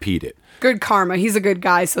try to repeat it. Good karma. He's a good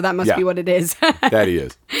guy, so that must be what it is. That he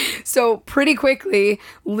is. So pretty quickly,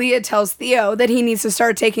 Leah tells Theo that he needs to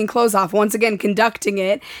start taking clothes off, once again conducting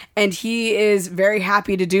it, and he is very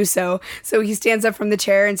happy to do so. So he stands up from the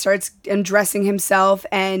chair and starts undressing himself,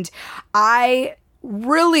 and I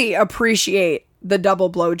really appreciate the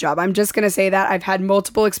double blowjob. I'm just going to say that. I've had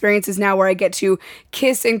multiple experiences now where I get to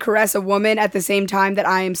kiss and caress a woman at the same time that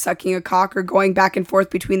I am sucking a cock or going back and forth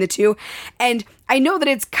between the two. And I know that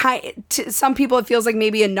it's to some people it feels like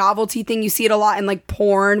maybe a novelty thing. You see it a lot in like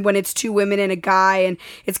porn when it's two women and a guy, and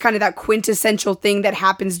it's kind of that quintessential thing that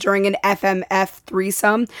happens during an FMF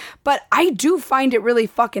threesome. But I do find it really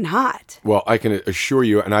fucking hot. Well, I can assure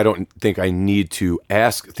you, and I don't think I need to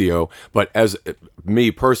ask Theo, but as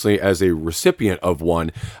me personally, as a recipient of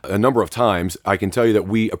one, a number of times, I can tell you that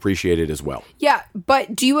we appreciate it as well. Yeah,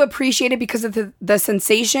 but do you appreciate it because of the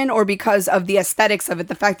sensation or because of the aesthetics of it?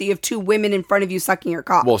 The fact that you have two women in front of you sucking your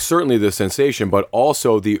cock? Well, certainly the sensation, but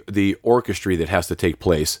also the orchestry that has to take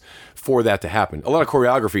place for that to happen. A lot of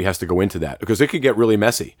choreography has to go into that because it could get really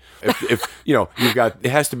messy. If it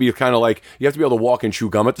has to be kind of like, you have to be able to walk and chew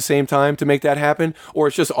gum at the same time to make that happen, or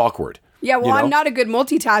it's just awkward. Yeah, well, I'm not a good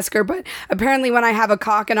multitasker, but apparently when I have a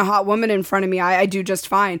cock and a hot woman in front of me, I do just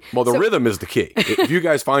fine. Well, the rhythm is the key. If you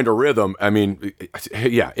guys find a rhythm, I mean,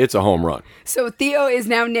 yeah, it's a home run. So Theo is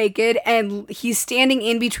now naked, and he's standing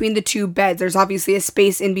in between the two beds. There's obviously a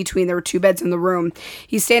space in between. There were two beds in the room.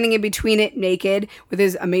 He's standing in between it naked with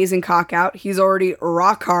his amazing cock out. He's already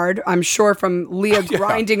rock hard, I'm sure, from Leah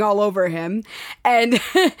grinding all over him. And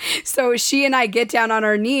so she and I get down on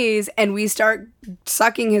our knees, and we start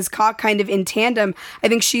sucking his cock kind of in tandem. I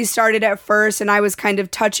think she started at first and I was kind of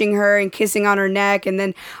touching her and kissing on her neck, and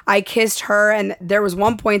then I kissed her, and there was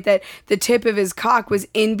one point that the tip of his cock was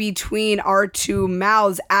in between our two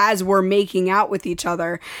mouths as we're making out with each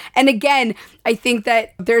other. And again, I think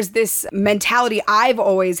that there's this mentality I've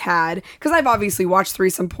always had, because I've obviously watched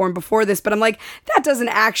threesome porn before this, but I'm like, that doesn't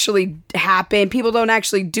actually happen. People don't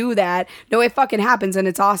actually do that. No, it fucking happens and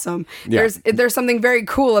it's awesome. Yeah. There's something very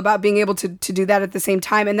cool about being able to do that at the same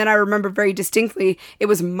time. And then I remember very distinctly, it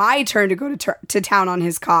was my turn to go to town on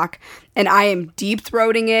his cock. And I am deep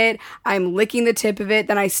throating it. I'm licking the tip of it.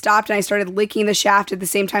 Then I stopped and I started licking the shaft at the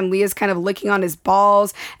same time. Leah's kind of licking on his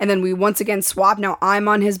balls. And then we once again swap. Now I'm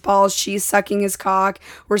on his balls. She's sucking his cock.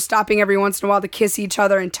 We're stopping every once in a while to kiss each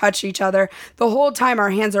other and touch each other. The whole time our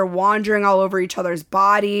hands are wandering all over each other's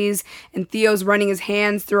bodies. And Theo's running his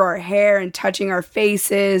hands through our hair and touching our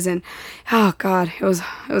faces. And oh God, it was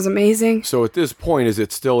amazing. So at this point, is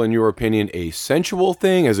it still, in your opinion, a sensual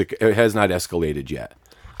thing? As it has not escalated yet?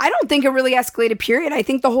 I don't think it really escalated, period. I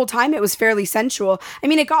think the whole time it was fairly sensual. I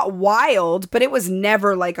mean, it got wild, but it was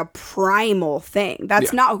never like a primal thing.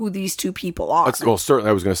 That's not who these two people are. Well, certainly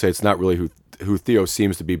I was going to say it's not really who Theo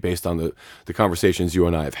seems to be based on the conversations you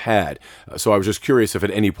and I have had. So I was just curious if at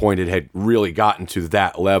any point it had really gotten to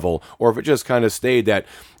that level, or if it just kind of stayed that,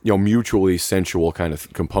 mutually sensual kind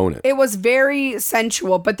of component. It was very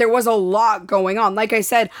sensual, but there was a lot going on. Like I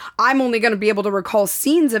said, I'm only going to be able to recall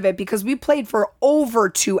scenes of it because we played for over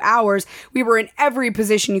 2 hours. We were in every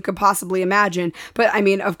position you could possibly imagine. But I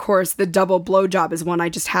mean, of course, the double blowjob is one I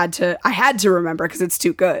had to remember because it's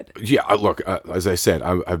too good. Yeah, look, as I said,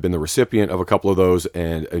 I've been the recipient of a couple of those,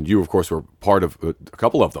 and you, of course, were part of a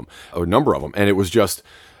couple of them, a number of them. And it was just,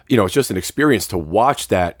 it's just an experience to watch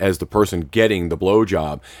that as the person getting the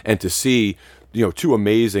blowjob, and to see, two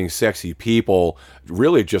amazing, sexy people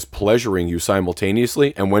really just pleasuring you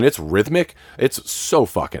simultaneously. And when it's rhythmic, it's so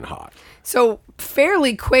fucking hot. So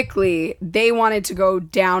fairly quickly, they wanted to go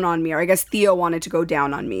down on me, or I guess Theo wanted to go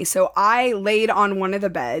down on me. So I laid on one of the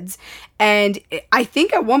beds, And I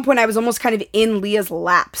think at one point I was almost kind of in Leah's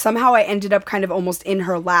lap. Somehow I ended up kind of almost in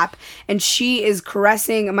her lap. And she is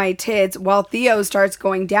caressing my tits while Theo starts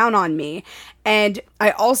going down on me. And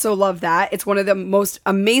I also love that. It's one of the most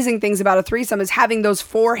amazing things about a threesome is having those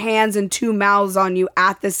 4 hands and 2 mouths on you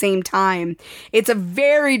at the same time. It's a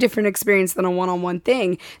very different experience than a one-on-one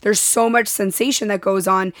thing. There's so much sensation that goes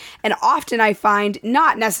on. And often I find,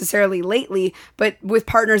 not necessarily lately, but with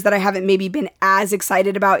partners that I haven't maybe been as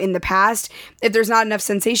excited about in the past, if there's not enough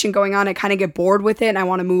sensation going on, I kind of get bored with it and I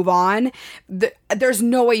want to move on. There's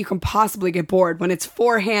no way you can possibly get bored when it's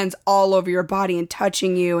 4 hands all over your body and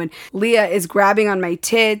touching you. And Leah is grabbing on my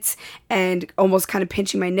tits and almost kind of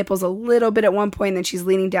pinching my nipples a little bit at one point. And then she's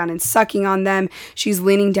leaning down and sucking on them. She's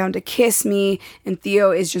leaning down to kiss me. And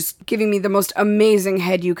Theo is just giving me the most amazing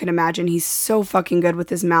head you can imagine. He's so fucking good with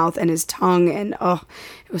his mouth and his tongue. And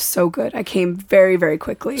it was so good. I came very, very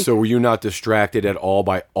quickly. So were you not distracted at all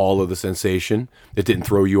by all of the sensation? It didn't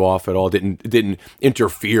throw you off at all? It didn't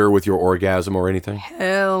interfere with your orgasm or anything?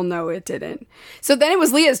 Hell no, it didn't. So then it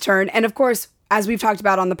was Leah's turn. And of course, as we've talked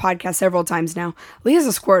about on the podcast several times now, Leah's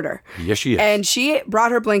a squirter. Yes, she is. And she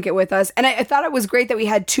brought her blanket with us. And I thought it was great that we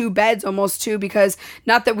had 2 beds almost too, because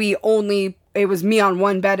not that it was me on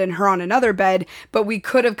one bed and her on another bed, but we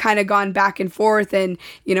could have kind of gone back and forth. And,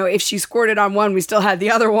 if she squirted on one, we still had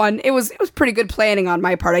the other one. It was pretty good planning on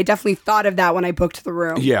my part. I definitely thought of that when I booked the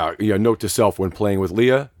room. Yeah. Note to self, when playing with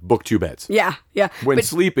Leah, book 2 beds. Yeah. When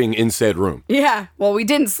sleeping in said room. Yeah. Well, we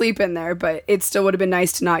didn't sleep in there, but it still would have been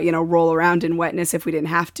nice to not, roll around in wetness if we didn't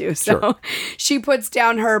have to. So Sure. She puts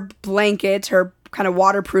down her blanket, her kind of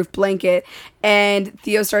waterproof blanket, and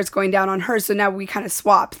Theo starts going down on her. So now we kind of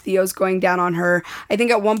swap. Theo's going down on her. I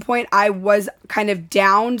think at one point I was kind of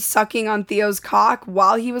down sucking on Theo's cock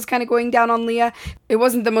while he was kind of going down on Leah. It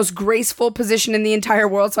wasn't the most graceful position in the entire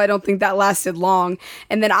world, so I don't think that lasted long.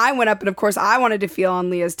 And then I went up, and of course I wanted to feel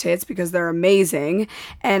on Leah's tits because they're amazing.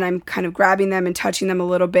 And I'm kind of grabbing them and touching them a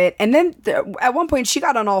little bit. And then at one point she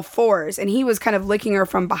got on all 4s, and he was kind of licking her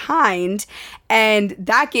from behind. And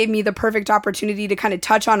that gave me the perfect opportunity to kind of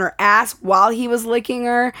touch on her ass while he was licking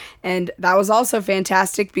her. And that was also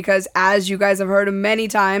fantastic because, as you guys have heard many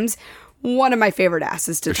times, one of my favorite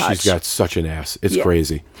asses to touch. She's got such an ass. It's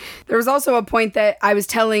crazy. There was also a point that I was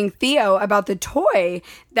telling Theo about the toy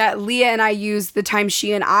that Leah and I used the time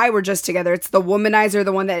she and I were just together. It's the womanizer,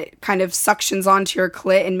 the one that kind of suctions onto your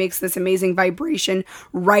clit and makes this amazing vibration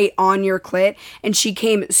right on your clit. And she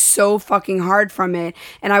came so fucking hard from it.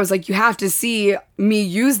 And I was like, you have to see me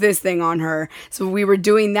use this thing on her. So we were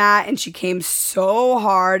doing that, and she came so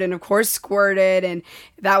hard and of course squirted, and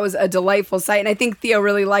that was a delightful sight. And I think Theo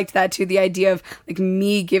really liked that too, the idea of like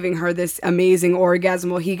me giving her this amazing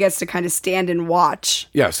orgasm while he gets to kind of stand and watch.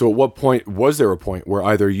 Yeah, so at what point, was there a point where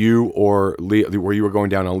either you or Leah, where you were going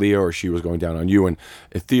down on Leah or she was going down on you, and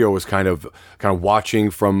Theo was kind of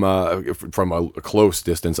watching from a close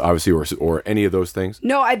distance, obviously, or any of those things?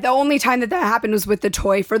 No, the only time that happened was with the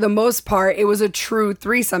toy. For the most part, it was a true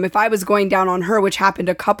threesome. If I was going down on her, which happened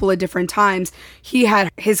a couple of different times, he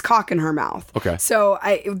had his cock in her mouth. Okay. So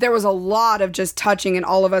there was a lot of just touching and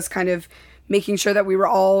all of us kind of making sure that we were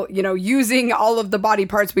all, using all of the body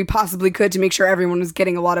parts we possibly could to make sure everyone was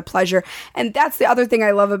getting a lot of pleasure. And that's the other thing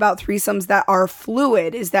I love about threesomes that are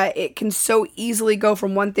fluid, is that it can so easily go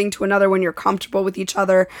from one thing to another when you're comfortable with each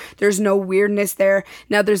other. There's no weirdness there.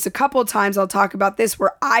 Now, there's a couple times I'll talk about this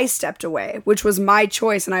where I stepped away, which was my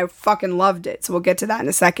choice, and I fucking loved it. So we'll get to that in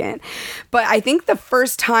a second. But I think the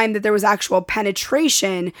first time that there was actual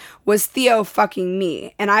penetration was Theo fucking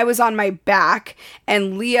me. And I was on my back,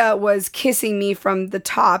 and Leah was kissing me from the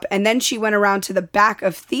top, and then she went around to the back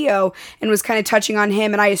of Theo and was kind of touching on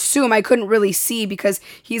him, and I assume I couldn't really see because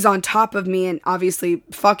he's on top of me and obviously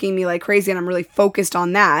fucking me like crazy, and I'm really focused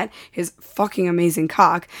on that, his fucking amazing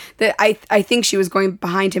cock, that I think she was going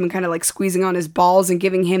behind him and kind of like squeezing on his balls and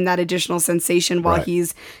giving him that additional sensation while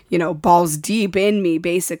he's, balls deep in me,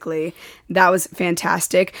 basically. That was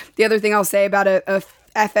fantastic. The other thing I'll say about a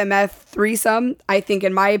FMF threesome, I think,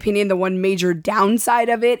 in my opinion, the one major downside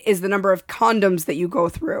of it is the number of condoms that you go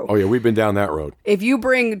through. Oh yeah, we've been down that road. If you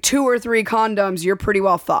bring 2 or 3 condoms, you're pretty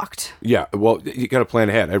well fucked. Yeah, well, you got to plan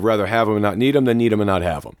ahead. I'd rather have them and not need them than need them and not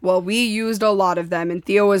have them. Well, we used a lot of them, and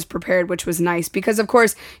Theo was prepared, which was nice because, of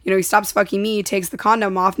course, he stops fucking me, he takes the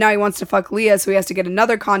condom off. Now he wants to fuck Leah, so he has to get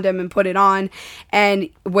another condom and put it on. And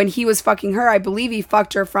when he was fucking her, I believe he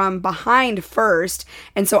fucked her from behind first,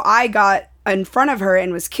 and so I got in front of her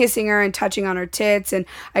and was kissing her and touching on her tits, and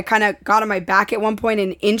I kind of got on my back at one point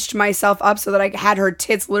and inched myself up so that I had her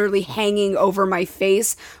tits literally hanging over my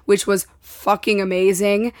face, which was fucking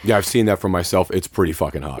amazing. Yeah, I've seen that for myself. It's pretty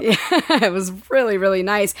fucking hot. Yeah, it was really, really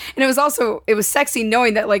nice. And it was sexy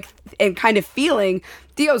knowing that, like, and kind of feeling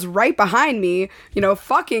Theo's right behind me,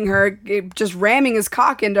 fucking her, just ramming his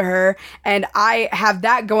cock into her, and I have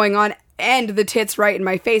that going on and the tits right in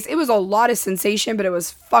my face. It was a lot of sensation, but it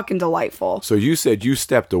was fucking delightful. So you said you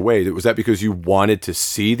stepped away. Was that because you wanted to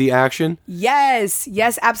see the action? Yes,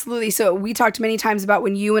 absolutely. So we talked many times about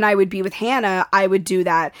when you and I would be with Hannah, I would do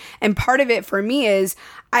that. And part of it for me is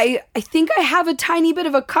I think I have a tiny bit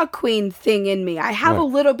of a cuck queen thing in me. I have a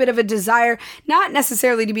little bit of a desire, not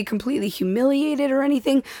necessarily to be completely humiliated or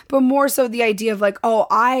anything, but more so the idea of like, oh,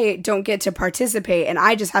 I don't get to participate and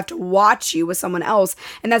I just have to watch you with someone else.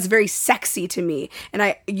 And that's very sexy to me.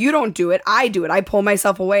 And you don't do it. I do it. I pull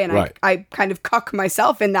myself away and I kind of cuck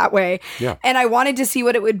myself in that way. Yeah. And I wanted to see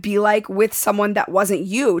what it would be like with someone that wasn't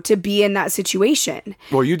you to be in that situation.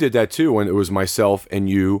 Well, you did that too when it was myself and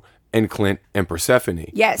you and Clint and Persephone.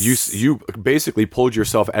 Yes. You basically pulled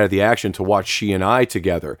yourself out of the action to watch she and I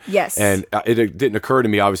together. Yes. And it didn't occur to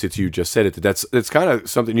me, obviously, till you just said it, that's kind of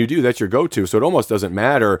something you do. That's your go-to. So it almost doesn't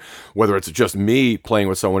matter whether it's just me playing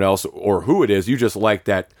with someone else or who it is. You just like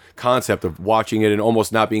that concept of watching it and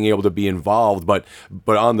almost not being able to be involved, but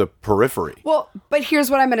on the periphery. Well, but here's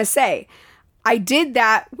what I'm going to say. I did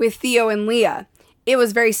that with Theo and Leah. It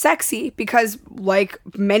was very sexy because, like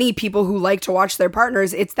many people who like to watch their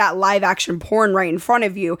partners, it's that live action porn right in front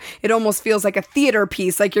of you. It almost feels like a theater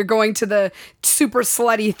piece, like you're going to the super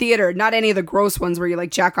slutty theater, not any of the gross ones where you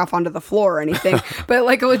like jack off onto the floor or anything, but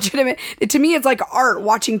like a legitimate, to me, it's like art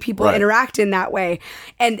watching people interact in that way.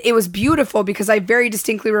 And it was beautiful because I very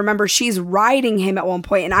distinctly remember she's riding him at one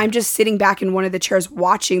point and I'm just sitting back in one of the chairs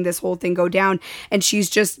watching this whole thing go down. And she's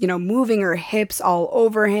just, moving her hips all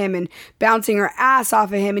over him and bouncing her ass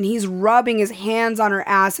off of him, and he's rubbing his hands on her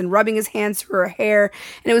ass and rubbing his hands through her hair,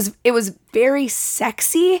 and it was very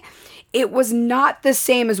sexy. It was not the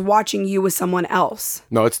same as watching you with someone else.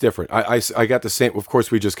 No, it's different. I got the same. Of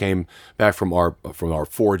course, we just came back from our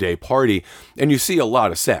 4-day party, and you see a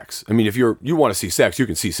lot of sex. I mean, if you want to see sex, you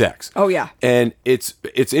can see sex. Oh yeah, and it's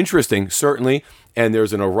interesting, certainly, and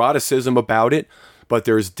there's an eroticism about it, but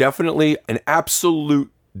there's definitely an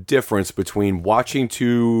absolute difference between watching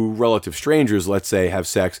two relative strangers, let's say, have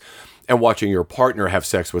sex and watching your partner have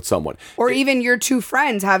sex with someone. Or even your two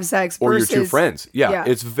friends have sex versus... Or your two friends. Yeah.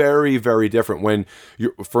 It's very, very different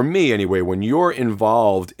for me anyway, when you're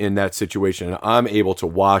involved in that situation and I'm able to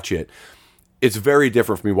watch it, it's very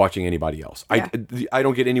different from me watching anybody else. Yeah. I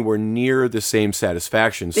don't get anywhere near the same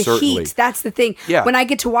satisfaction, certainly. Heat, that's the thing. Yeah. When I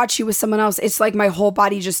get to watch you with someone else, it's like my whole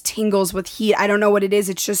body just tingles with heat. I don't know what it is.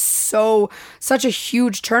 It's just such a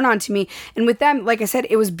huge turn on to me. And with them, like I said,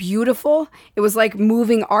 it was beautiful. It was like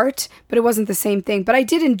moving art, but it wasn't the same thing. But I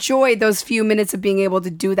did enjoy those few minutes of being able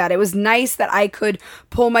to do that. It was nice that I could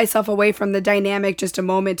pull myself away from the dynamic just a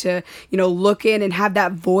moment to, look in and have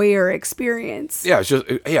that voyeur experience. Yeah,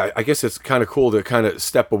 I guess it's kind of cool to kind of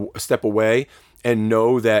step away and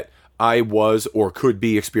know that I was or could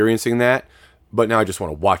be experiencing that, but now I just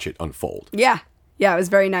want to watch it unfold. Yeah, it was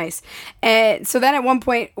very nice. And so then at one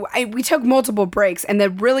point, we took multiple breaks, and the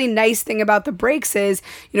really nice thing about the breaks is,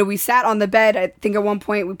 we sat on the bed. I think at one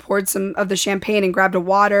point we poured some of the champagne and grabbed a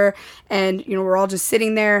water, and, we're all just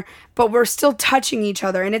sitting there, but we're still touching each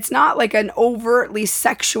other. And it's not like an overtly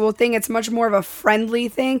sexual thing. It's much more of a friendly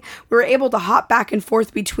thing. We were able to hop back and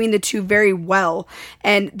forth between the two very well.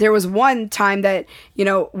 And there was one time that,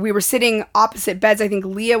 we were sitting opposite beds. I think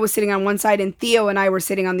Leah was sitting on one side and Theo and I were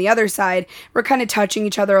sitting on the other side. We're kind of touching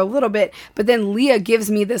each other a little bit, but then Leah gives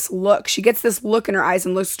me this look. She gets this look in her eyes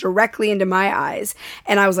and looks directly into my eyes.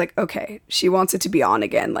 And I was like, okay, she wants it to be on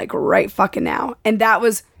again, like right fucking now. And that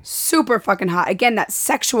was super fucking hot. Again, that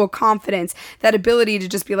sexual confidence, that ability to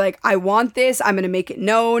just be like, I want this, I'm going to make it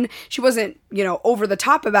known. She wasn't, over the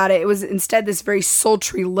top about it. It was instead this very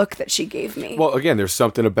sultry look that she gave me. Well, again, there's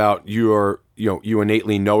something about you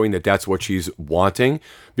innately knowing that that's what she's wanting,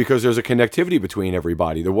 because there's a connectivity between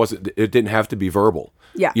everybody. It didn't have to be verbal.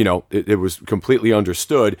 Yeah. It was completely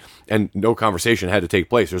understood and no conversation had to take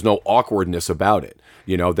place. There's no awkwardness about it.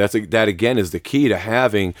 That again is the key to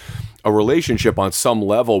having a relationship on some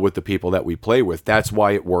level with the people that we play with. That's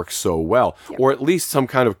why it works so well. Yep. Or at least some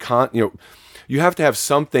kind of you have to have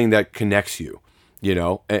something that connects you.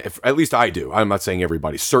 At least I do. I'm not saying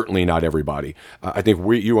everybody. Certainly not everybody. I think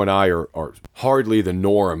you and I are hardly the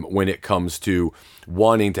norm when it comes to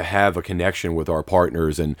wanting to have a connection with our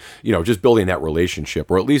partners and, just building that relationship,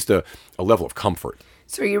 or at least a level of comfort.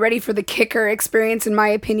 So are you ready for the kicker experience, in my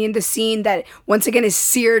opinion, the scene that once again is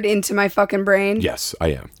seared into my fucking brain? Yes, I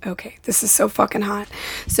am. Okay, this is so fucking hot.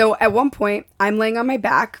 So at one point, I'm laying on my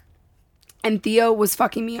back, and Theo was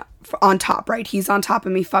fucking me on top, right? He's on top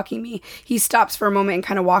of me, fucking me. He stops for a moment and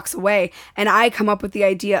kind of walks away, and I come up with the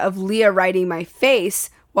idea of Leah riding my face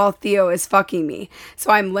while Theo is fucking me. So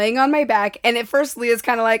I'm laying on my back, and at first Leah's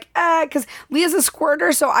kind of like, because Leah's a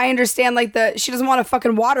squirter, so I understand, like, she doesn't want to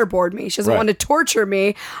fucking waterboard me. She doesn't want to torture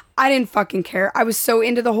me. I didn't fucking care. I was so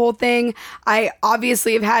into the whole thing. I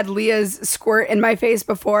obviously have had Leah's squirt in my face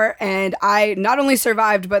before, and I not only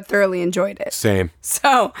survived, but thoroughly enjoyed it. Same.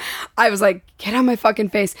 So I was like, get on my fucking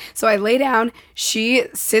face. So I lay down. She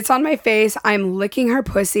sits on my face. I'm licking her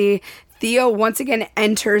pussy. Theo once again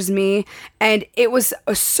enters me, and it was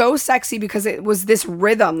so sexy because it was this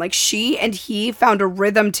rhythm. Like, she and he found a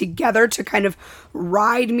rhythm together to kind of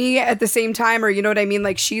ride me at the same time, or you know what I mean?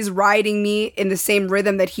 Like, she's riding me in the same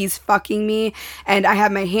rhythm that he's fucking me, and I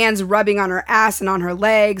have my hands rubbing on her ass and on her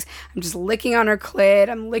legs. I'm just licking on her clit.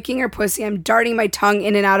 I'm licking her pussy. I'm darting my tongue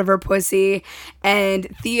in and out of her pussy, and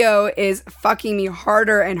Theo is fucking me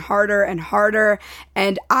harder and harder and harder,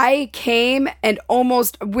 and I came, and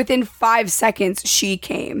almost within 5 seconds she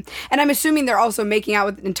came. And I'm assuming they're also making out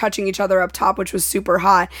with and touching each other up top, which was super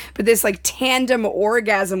hot. But this like tandem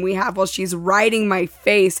orgasm we have while she's riding my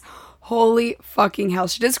face, holy fucking hell.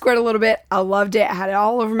 She did squirt a little bit. I loved it. I had it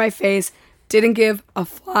all over my face. Didn't give a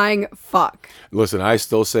flying fuck. Listen, I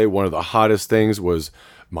still say one of the hottest things was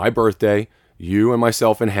my birthday, you and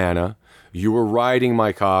myself and Hannah. You were riding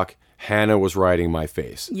my cock. Hannah was riding my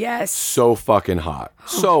face. Yes. So fucking hot.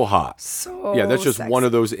 So hot. So yeah, that's just sexy. One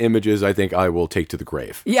of those images I think I will take to the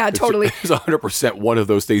grave. Yeah, totally. It's 100% one of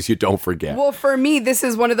those things you don't forget. Well, for me, this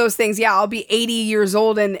is one of those things. Yeah, I'll be 80 years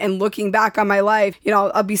old and looking back on my life, you know,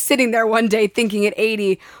 I'll be sitting there one day thinking at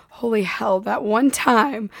 80, holy hell, that one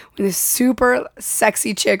time when this super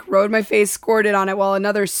sexy chick rode my face, squirted on it while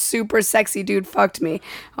another super sexy dude fucked me.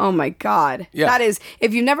 Oh my God. Yeah. That is,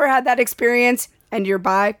 if you've never had that experience and you're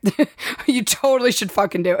bi, you totally should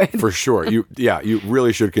fucking do it. For sure. You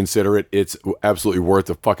really should consider it. It's absolutely worth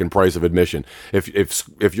the fucking price of admission. If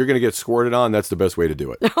you're going to get squirted on, that's the best way to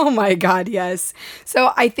do it. Oh my God, yes.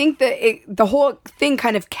 So I think that the whole thing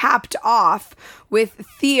kind of capped off with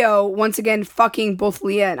Theo once again fucking both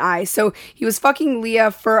Leah and I. So he was fucking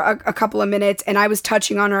Leah for a couple of minutes, and I was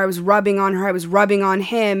touching on her, I was rubbing on her, I was rubbing on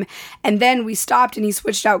him, and then we stopped and he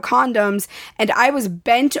switched out condoms, and I was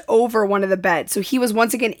bent over one of the beds. So he was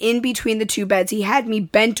once again in between the two beds. He had me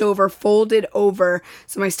bent over, folded over,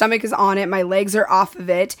 so my stomach is on it, my legs are off of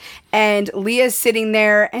it, and Leah's sitting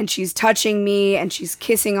there and she's touching me and she's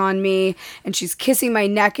kissing on me and she's kissing my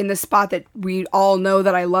neck in the spot that we all know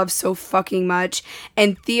that I love so fucking much.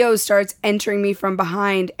 And Theo starts entering me from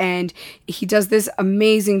behind, and he does this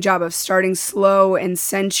amazing job of starting slow and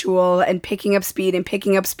sensual and picking up speed and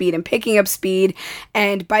picking up speed and picking up speed.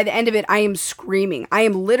 And by the end of it, I am screaming. I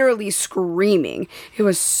am literally screaming. It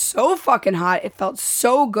was so fucking hot. It felt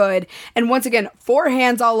so good. And once again, 4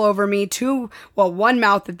 hands all over me, 1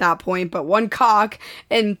 mouth at that point, but 1 cock.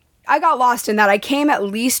 And I got lost in that. I came at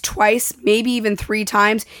least twice, maybe even 3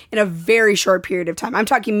 times in a very short period of time. I'm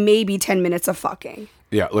talking maybe 10 minutes of fucking.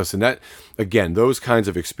 Yeah, listen, that again, those kinds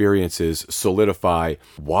of experiences solidify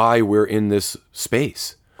why we're in this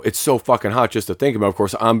space. It's so fucking hot just to think about. Of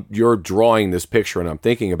course, you're drawing this picture and I'm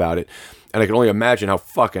thinking about it, and I can only imagine how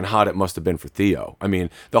fucking hot it must have been for Theo. I mean,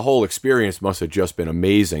 the whole experience must have just been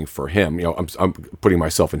amazing for him. You know, I'm putting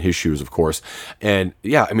myself in his shoes, of course. And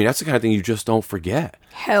yeah, I mean, that's the kind of thing you just don't forget.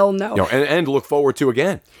 Hell no. You know, and look forward to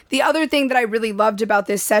again. The other thing that I really loved about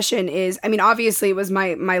this session is, I mean, obviously it was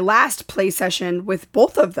my last play session with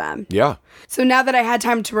both of them. Yeah. So now that I had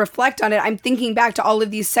time to reflect on it, I'm thinking back to all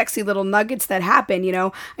of these sexy little nuggets that happen, you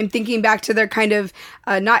know. I'm thinking back to their kind of,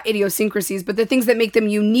 not idiosyncrasies, but the things that make them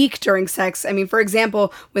unique during sex. I mean, for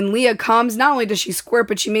example, when Leah comes, not only does she squirt,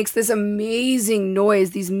 but she makes this amazing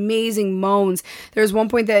noise, these amazing moans. There's one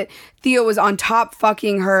point that Theo was on top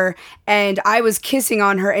fucking her, and I was kissing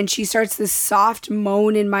on her, and she starts this soft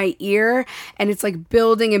moan in my ear, and it's like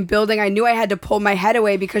building and building. I knew I had to pull my head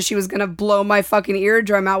away because she was gonna blow my fucking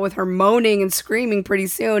eardrum out with her moaning and screaming pretty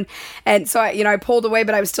soon. And so I pulled away,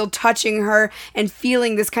 but I was still touching her and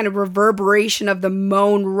feeling this kind of reverberation of the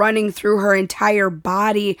moan running through her entire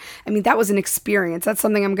body. I mean, that was an experience. That's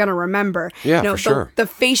something I'm going to remember. Yeah, for sure. The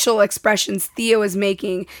facial expressions Theo is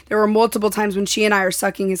making. There were multiple times when she and I are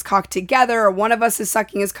sucking his cock together, or one of us is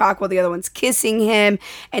sucking his cock while the other one's kissing him.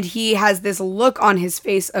 And he has this look on his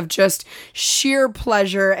face of just sheer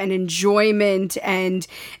pleasure and enjoyment. And,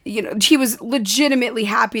 you know, he was legitimately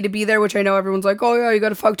happy to be there, which I know everyone's like, oh yeah, you got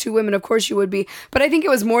to fuck two women. Of course you would be. But I think it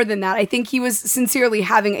was more than that. I think he was sincerely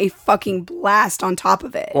having a fucking blast on top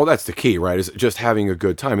of it. Well, that's the key, right? Is just having a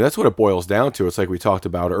good time. And that's what it boils down to. It's like we talked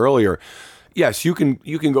about earlier. Yes, you can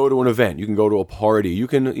go to an event, you can go to a party, you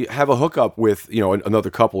can have a hookup with, you know, another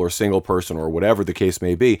couple or single person or whatever the case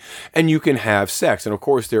may be, and you can have sex. And of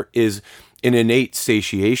course, there is an innate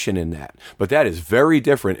satiation in that. But that is very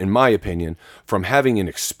different, in my opinion, from having an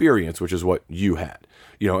experience, which is what you had,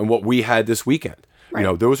 you know, and what we had this weekend. Right. You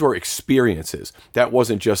know, those were experiences. That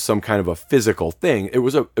wasn't just some kind of a physical thing. There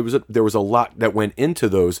was a lot that went into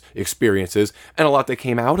those experiences and a lot that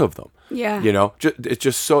came out of them. Yeah. You know, it's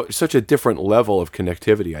just such a different level of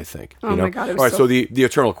connectivity, I think. Oh, you know? my God. All right, so the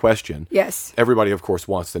eternal question. Yes. Everybody, of course,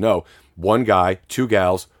 wants to know. One guy, two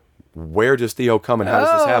gals. Where does Theo come and how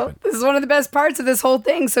does this happen? This is one of the best parts of this whole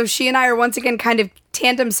thing. So she and I are once again kind of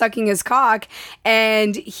tandem sucking his cock,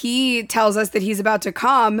 and he tells us that he's about to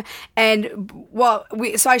come. And, well,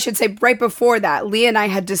 so I should say right before that, Leah and I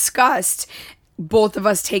had discussed both of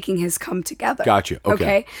us taking his cum together. Gotcha.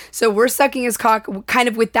 Okay. So we're sucking his cock kind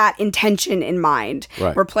of with that intention in mind.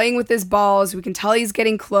 Right. We're playing with his balls. We can tell he's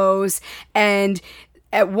getting close. And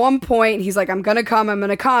at one point, he's like, I'm going to come.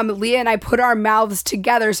 Leah and I put our mouths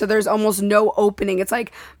together, so there's almost no opening. It's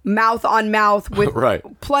like mouth on mouth with right.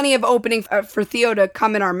 plenty of opening for Theo to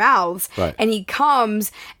come in our mouths. Right. And he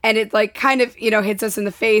comes, and it like kind of, you know, hits us in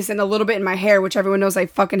the face and a little bit in my hair, which everyone knows I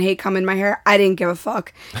fucking hate cum in my hair. I didn't give a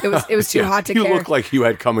fuck. It was too hot to care. You look like you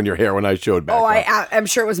had cum in your hair when I showed back. Oh, I'm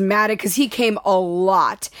sure it was matted because he came a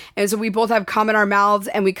lot. And so we both have cum in our mouths,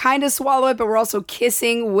 and we kind of swallow it, but we're also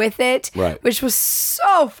kissing with it, right. Which was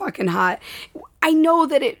so fucking hot. I know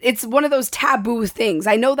that it's one of those taboo things.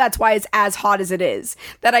 I know that's why it's as hot as it is.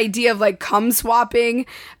 That idea of like cum swapping,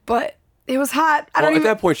 but it was hot. At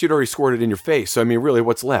that point, she'd already squirted in your face. So, I mean, really,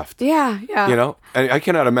 what's left? Yeah. You know? And I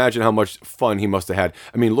cannot imagine how much fun he must have had.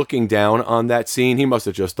 I mean, looking down on that scene, he must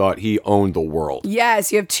have just thought he owned the world.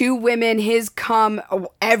 Yes, you have two women, his cum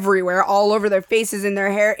everywhere, all over their faces, in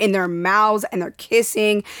their hair, in their mouths, and they're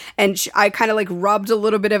kissing. And I kind of like rubbed a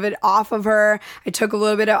little bit of it off of her. I took a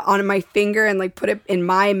little bit on my finger and like put it in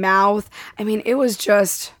my mouth. I mean, it was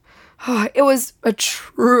just, it was a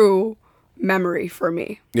true memory for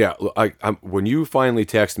me. Yeah, when you finally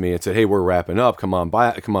texted me and said, "Hey, we're wrapping up. Come on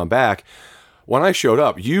back." When I showed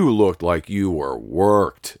up, you looked like you were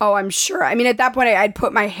worked. Oh, I'm sure. I mean, at that point, I'd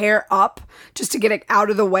put my hair up just to get it out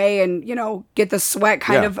of the way and, you know, get the sweat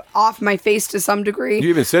kind of off my face to some degree. You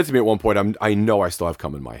even said to me at one point, I know I still have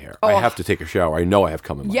cum in my hair. I have to take a shower. I know I have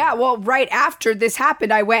cum in my hair. Yeah, well, right after this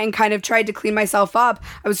happened, I went and kind of tried to clean myself up.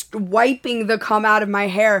 I was wiping the cum out of my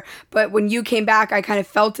hair. But when you came back, I kind of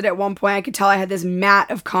felt it at one point. I could tell I had this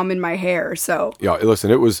mat of cum in my hair. So yeah, listen,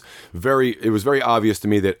 it was very obvious to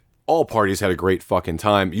me that all parties had a great fucking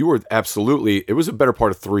time. You were absolutely, it was a better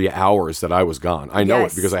part of 3 hours that I was gone. I know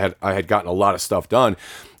it because I had gotten a lot of stuff done.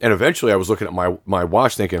 And eventually I was looking at my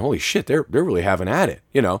watch thinking, holy shit, they're really having at it.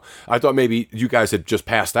 You know, I thought maybe you guys had just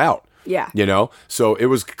passed out. Yeah. You know, so it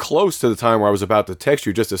was close to the time where I was about to text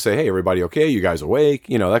you just to say, hey, everybody okay? You guys awake?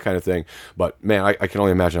 You know, that kind of thing. But man, I can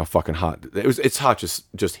only imagine how fucking hot. It's hot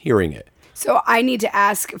just hearing it. So I need to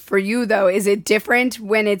ask for you, though, is it different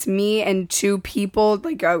when it's me and two people,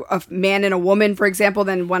 like a man and a woman, for example,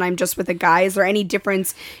 than when I'm just with a guy? Is there any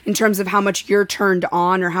difference in terms of how much you're turned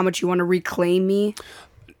on or how much you want to reclaim me?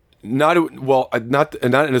 Not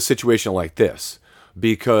in a situation like this,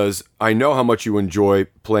 because I know how much you enjoy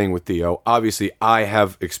playing with Theo. Obviously, I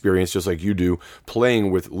have experience, just like you do, playing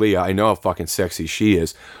with Leah. I know how fucking sexy she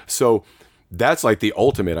is. So that's like the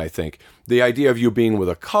ultimate, I think. The idea of you being with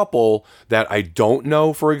a couple that I don't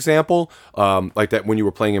know, for example, like that when you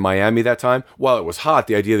were playing in Miami that time, while it was hot,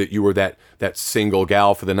 the idea that you were that single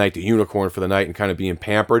gal for the night, the unicorn for the night, and kind of being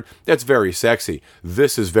pampered, that's very sexy.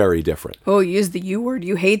 This is very different. Oh, use the U word.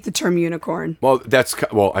 You hate the term unicorn. Well,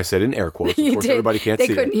 I said in air quotes. Of course, everybody can't see it.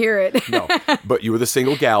 They couldn't hear it. No, but you were the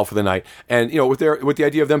single gal for the night. And, you know, with the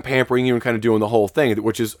idea of them pampering you and kind of doing the whole thing,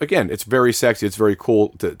 which is, again, it's very sexy. It's very cool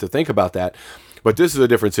to think about that. But this is a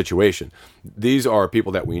different situation. These are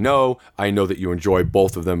people that we know. I know that you enjoy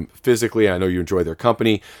both of them physically. I know you enjoy their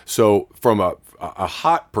company. So from a a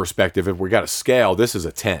hot perspective, if we got a scale, this is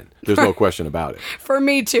a 10. There's no question about it. For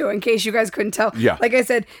me too, in case you guys couldn't tell. Yeah. Like I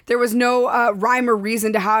said, there was no rhyme or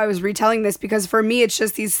reason to how I was retelling this, because for me, it's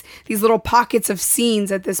just these little pockets of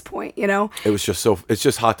scenes at this point, you know? It's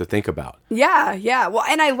just hot to think about. Yeah. Well,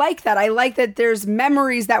 and I like that. I like that there's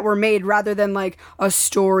memories that were made rather than like a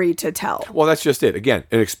story to tell. Well, that's just it. Again,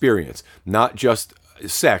 an experience, not just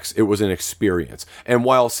sex. It was an experience. And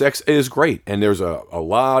while sex is great and there's a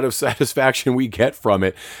lot of satisfaction we get from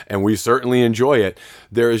it, and we certainly enjoy it,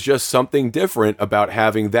 there is just something different about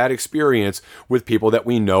having that experience with people that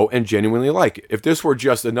we know and genuinely like. If this were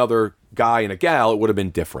just another guy and a gal, it would have been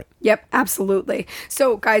different. Yep, absolutely.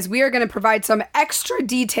 So, guys, we are going to provide some extra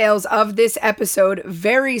details of this episode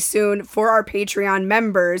very soon for our Patreon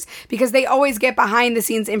members, because they always get behind the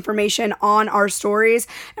scenes information on our stories.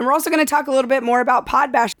 And we're also going to talk a little bit more about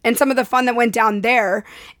Podbash and some of the fun that went down there.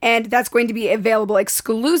 And that's going to be available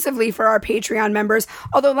exclusively for our Patreon members.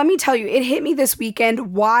 Although, let me tell you, it hit me this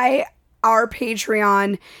weekend why our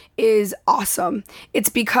Patreon is awesome. It's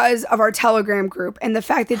because of our Telegram group and the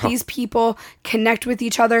fact that these people connect with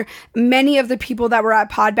each other. Many of the people that were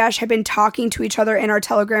at Podbash have been talking to each other in our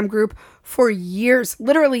Telegram group for years,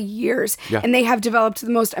 literally years. Yeah. And they have developed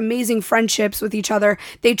the most amazing friendships with each other.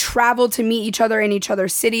 They travel to meet each other in each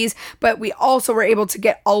other's cities, but we also were able to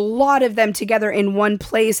get a lot of them together in one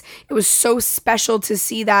place. It was so special to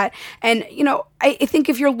see that. And, you know, I think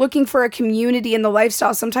if you're looking for a community in the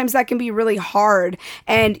lifestyle, sometimes that can be really hard.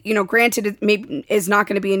 And, you know, granted, it maybe is not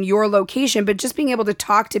going to be in your location, but just being able to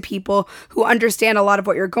talk to people who understand a lot of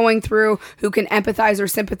what you're going through, who can empathize or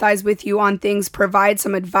sympathize with you on things, provide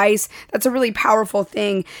some advice, that's a really powerful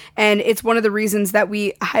thing. And it's one of the reasons that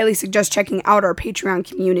we highly suggest checking out our Patreon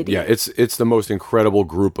community. Yeah, it's the most incredible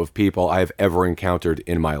group of people I've ever encountered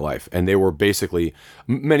in my life. And they were basically,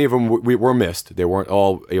 many of them we were missed. They weren't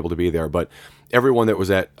all able to be there, but everyone that was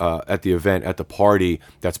at the event, at the party,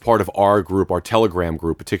 that's part of our group, our Telegram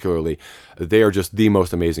group particularly, they are just the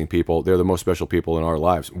most amazing people. They're the most special people in our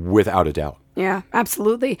lives, without a doubt. Yeah,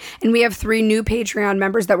 absolutely. And we have 3 new Patreon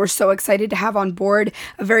members that we're so excited to have on board.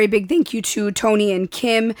 A very big thank you to Tony and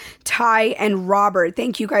Kim, Ty and Robert.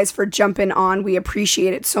 Thank you guys for jumping on. We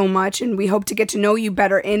appreciate it so much, and we hope to get to know you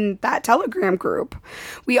better in that Telegram group.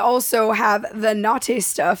 We also have the naughty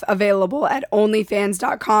stuff available at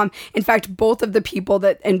onlyfans.com. In fact, both of the people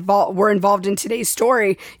that were involved in today's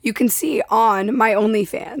story, you can see on my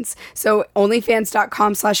OnlyFans. So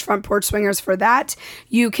onlyfans.com/frontporchswingers for that.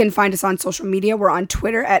 You can find us on social media. We're on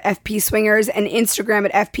Twitter at FP Swingers and Instagram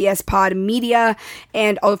at FPS Pod Media.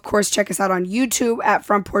 And of course, check us out on YouTube at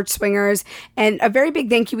Front Porch Swingers. And a very big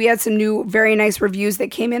thank you. We had some new very nice reviews that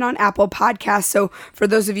came in on Apple Podcasts. So for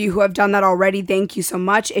those of you who have done that already, thank you so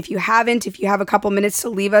much. If you haven't, if you have a couple minutes to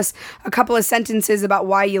leave us a couple of sentences about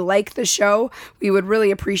why you like the show, we would really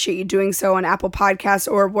appreciate you doing so on Apple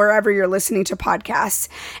Podcasts or wherever you're listening to podcasts.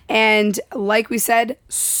 And like we said,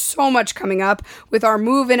 so much coming up with our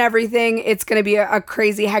move and everything. It's going to be a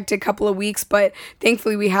crazy, hectic couple of weeks, but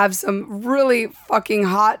thankfully we have some really fucking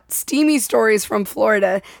hot, steamy stories from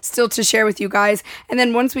Florida still to share with you guys. And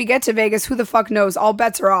then once we get to Vegas, who the fuck knows? All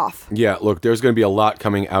bets are off. Yeah, look, there's going to be a lot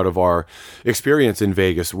coming out of our experience in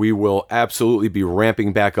Vegas. We will absolutely be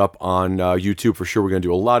ramping back up on YouTube for sure. We're going to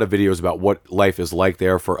do a lot of videos about what life is like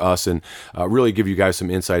there for us, and really give you guys some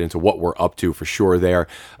insight into what we're up to for sure there.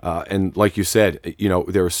 And like you said, you know,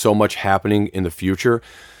 there is so much happening in the future.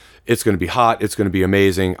 It's going to be hot. It's going to be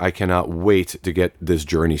amazing. I cannot wait to get this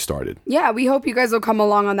journey started. Yeah, we hope you guys will come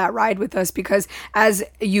along on that ride with us, because as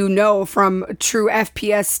you know from true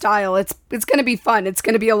FPS style, it's going to be fun. It's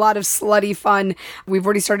going to be a lot of slutty fun. We've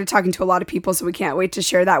already started talking to a lot of people, so we can't wait to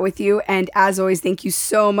share that with you. And as always, thank you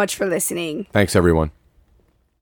so much for listening. Thanks, everyone.